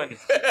This is Lewin.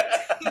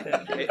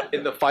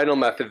 In the final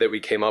method that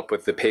we came up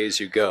with, the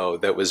pay-as-you-go,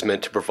 that was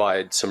meant to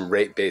provide some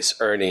rate-based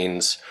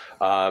earnings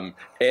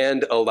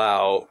and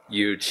allow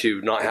you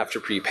to not have to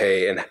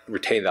prepay and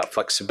retain that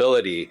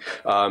flexibility.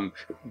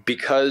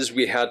 Because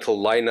we had to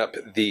line up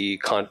we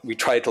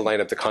tried to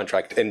line up the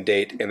contract end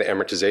date and the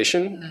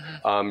amortization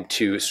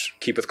to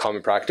keep with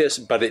common practice,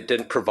 but it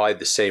didn't provide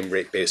the same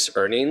rate-based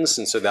earnings,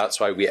 and so that's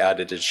why we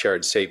added a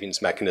shared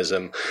savings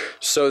mechanism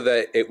so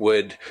that it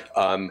would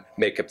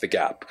make up the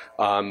gap.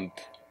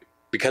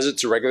 Because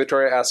it's a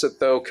regulatory asset,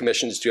 though,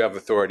 commissions do have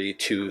authority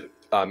to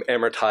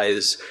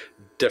amortize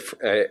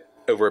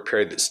over a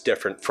period that's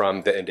different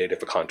from the end date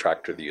of a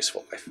contract or the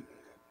useful life.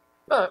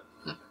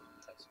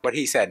 What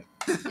he said.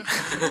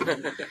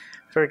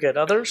 Very good.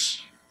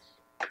 Others?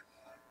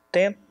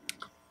 Dan?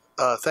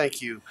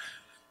 Thank you.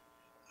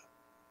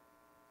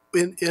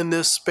 In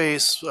this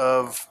space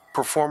of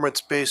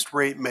performance-based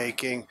rate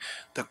making,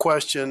 the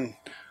question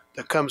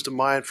that comes to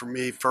mind for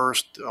me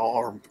first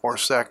or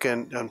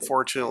second,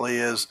 unfortunately,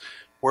 is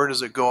where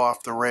does it go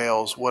off the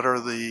rails? What are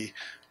the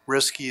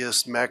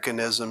riskiest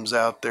mechanisms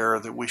out there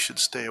that we should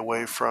stay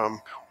away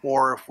from?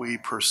 Or if we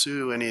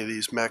pursue any of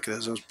these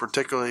mechanisms,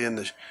 particularly in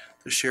the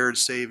shared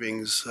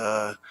savings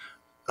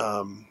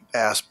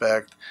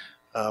aspect,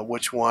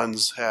 which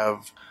ones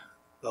have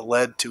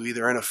led to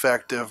either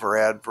ineffective or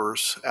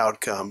adverse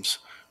outcomes,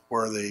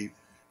 where the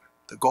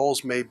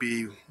goals may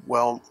be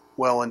well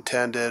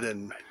intended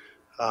and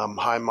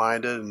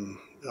high-minded, and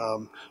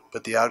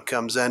but the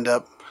outcomes end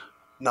up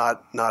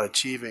not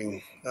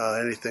achieving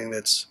anything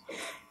that's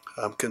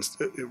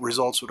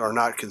results that are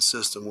not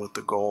consistent with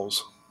the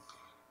goals.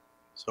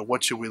 So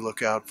what should we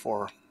look out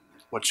for?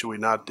 What should we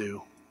not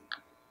do?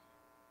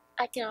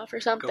 I can offer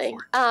something.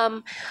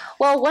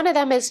 Well, one of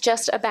them is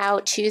just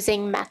about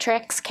choosing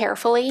metrics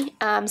carefully.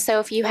 So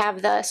if you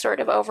have the sort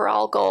of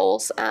overall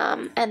goals,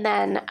 and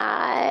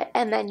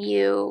then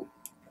you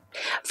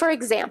For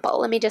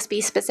example, let me just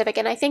be specific,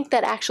 and I think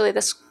that actually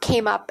this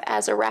came up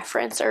as a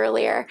reference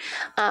earlier.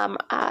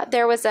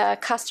 There was a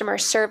customer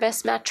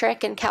service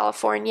metric in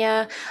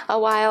California a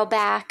while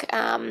back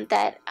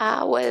that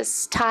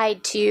was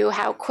tied to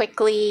how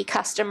quickly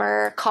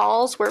customer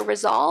calls were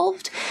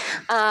resolved,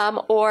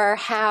 or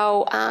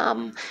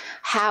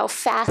how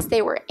fast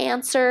they were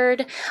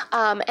answered,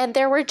 and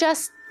there were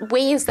just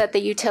ways that the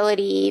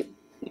utility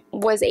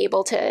was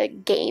able to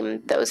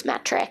game those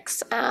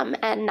metrics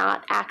and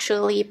not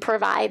actually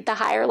provide the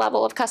higher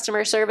level of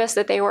customer service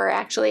that they were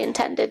actually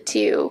intended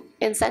to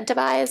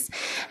incentivize,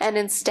 and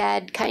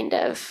instead kind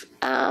of,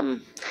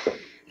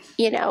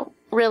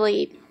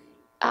 really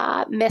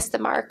miss the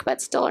mark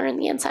but still earn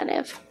the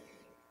incentive.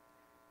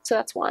 So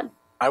that's one.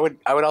 I would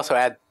also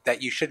add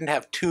that you shouldn't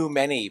have too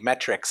many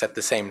metrics at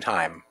the same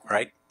time,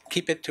 right?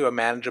 Keep it to a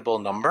manageable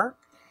number.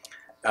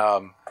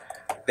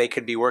 They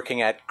could be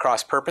working at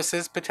cross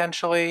purposes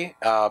potentially.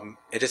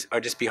 It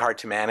just be hard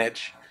to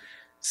manage.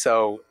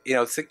 So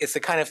it's the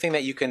kind of thing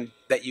that you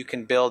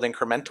can build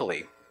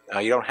incrementally.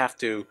 You don't have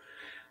to.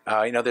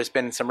 There's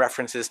been some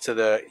references to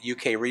the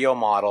UK Rio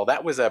model.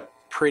 That was a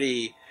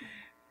pretty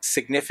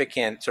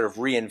significant sort of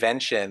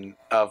reinvention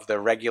of the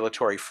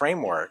regulatory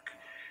framework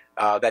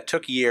that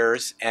took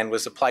years and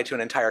was applied to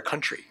an entire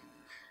country.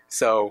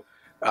 So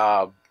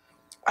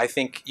I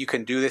think you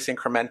can do this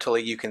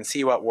incrementally. You can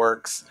see what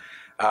works.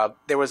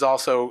 There was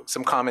also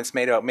some comments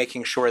made about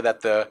making sure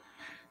that the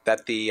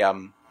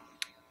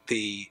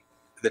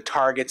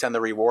targets and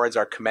the rewards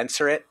are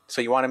commensurate.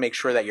 So you want to make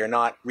sure that you're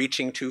not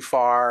reaching too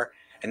far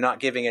and not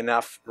giving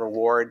enough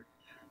reward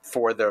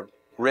for the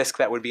risk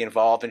that would be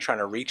involved in trying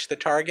to reach the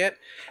target.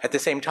 At the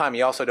same time,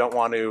 you also don't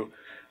want to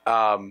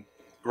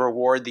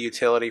reward the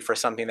utility for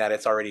something that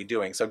it's already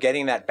doing. So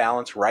getting that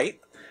balance right,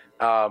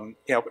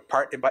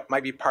 it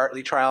might be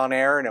partly trial and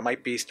error, and it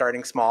might be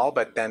starting small,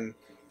 but then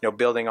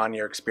building on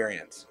your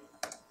experience.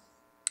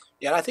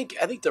 Yeah, and I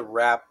think the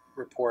RAP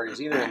report is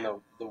either in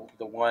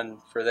the one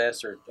for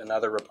this or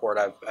another report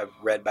I've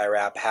read by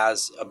RAP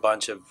has a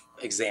bunch of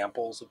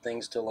examples of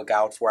things to look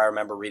out for. I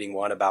remember reading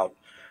one about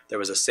there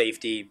was a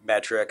safety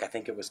metric. I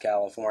think it was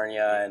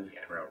California, and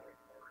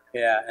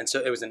yeah, and so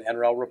it was an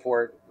NREL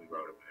report.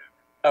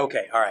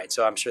 Okay, all right.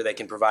 So I'm sure they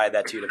can provide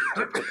that to you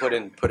to put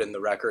in the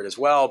record as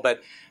well.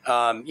 But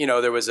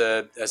there was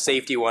a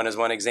safety one as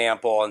one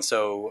example, and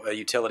so a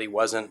utility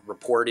wasn't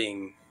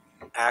reporting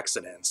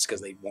accidents because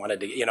they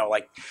wanted to,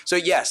 So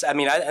yes, I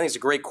mean, I think it's a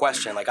great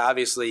question. Like,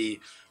 obviously,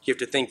 you have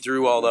to think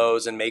through all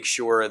those and make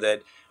sure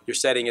that you're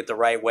setting it the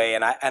right way.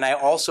 And I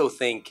also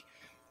think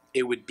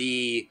it would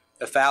be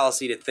a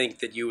fallacy to think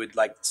that you would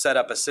set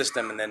up a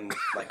system and then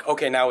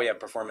okay, now we have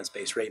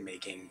performance-based rate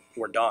making,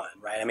 we're done,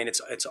 right? I mean,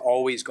 it's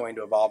always going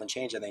to evolve and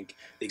change. I think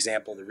the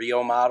example of the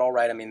Rio model,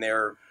 right? I mean,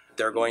 they're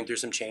going through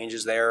some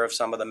changes there of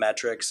some of the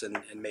metrics and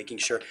making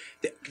sure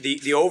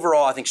the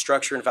overall, I think,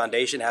 structure and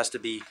foundation has to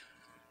be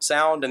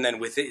sound, and then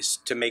with this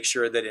to make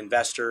sure that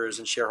investors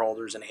and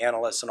shareholders and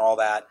analysts and all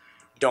that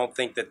don't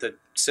think that the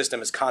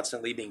system is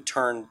constantly being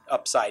turned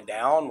upside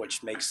down,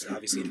 which makes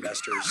obviously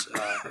investors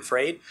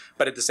afraid.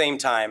 But at the same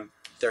time,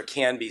 there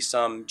can be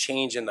some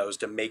change in those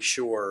to make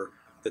sure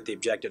that the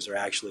objectives are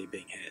actually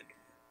being hit.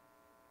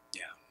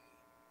 Yeah,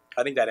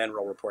 I think that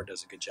NREL report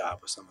does a good job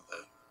with some of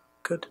the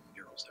good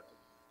murals there.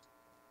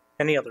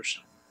 Any others?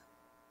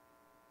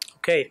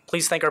 Okay,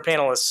 please thank our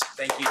panelists.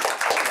 Thank you.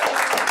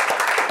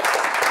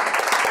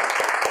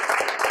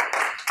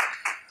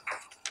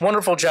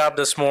 Wonderful job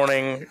this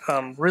morning,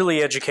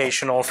 really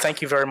educational.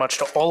 Thank you very much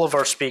to all of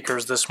our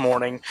speakers this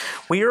morning.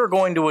 We are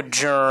going to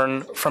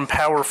adjourn from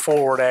Power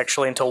Forward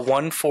actually until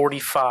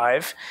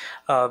 1:45.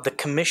 The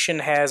commission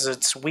has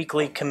its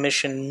weekly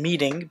commission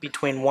meeting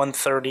between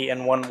 1:30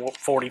 and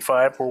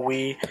 1:45 where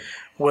we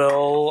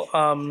will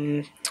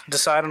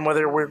decide on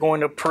whether we're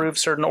going to approve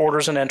certain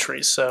orders and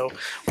entries. So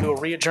we will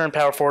re-adjourn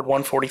Power Forward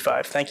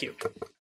 1:45. Thank you.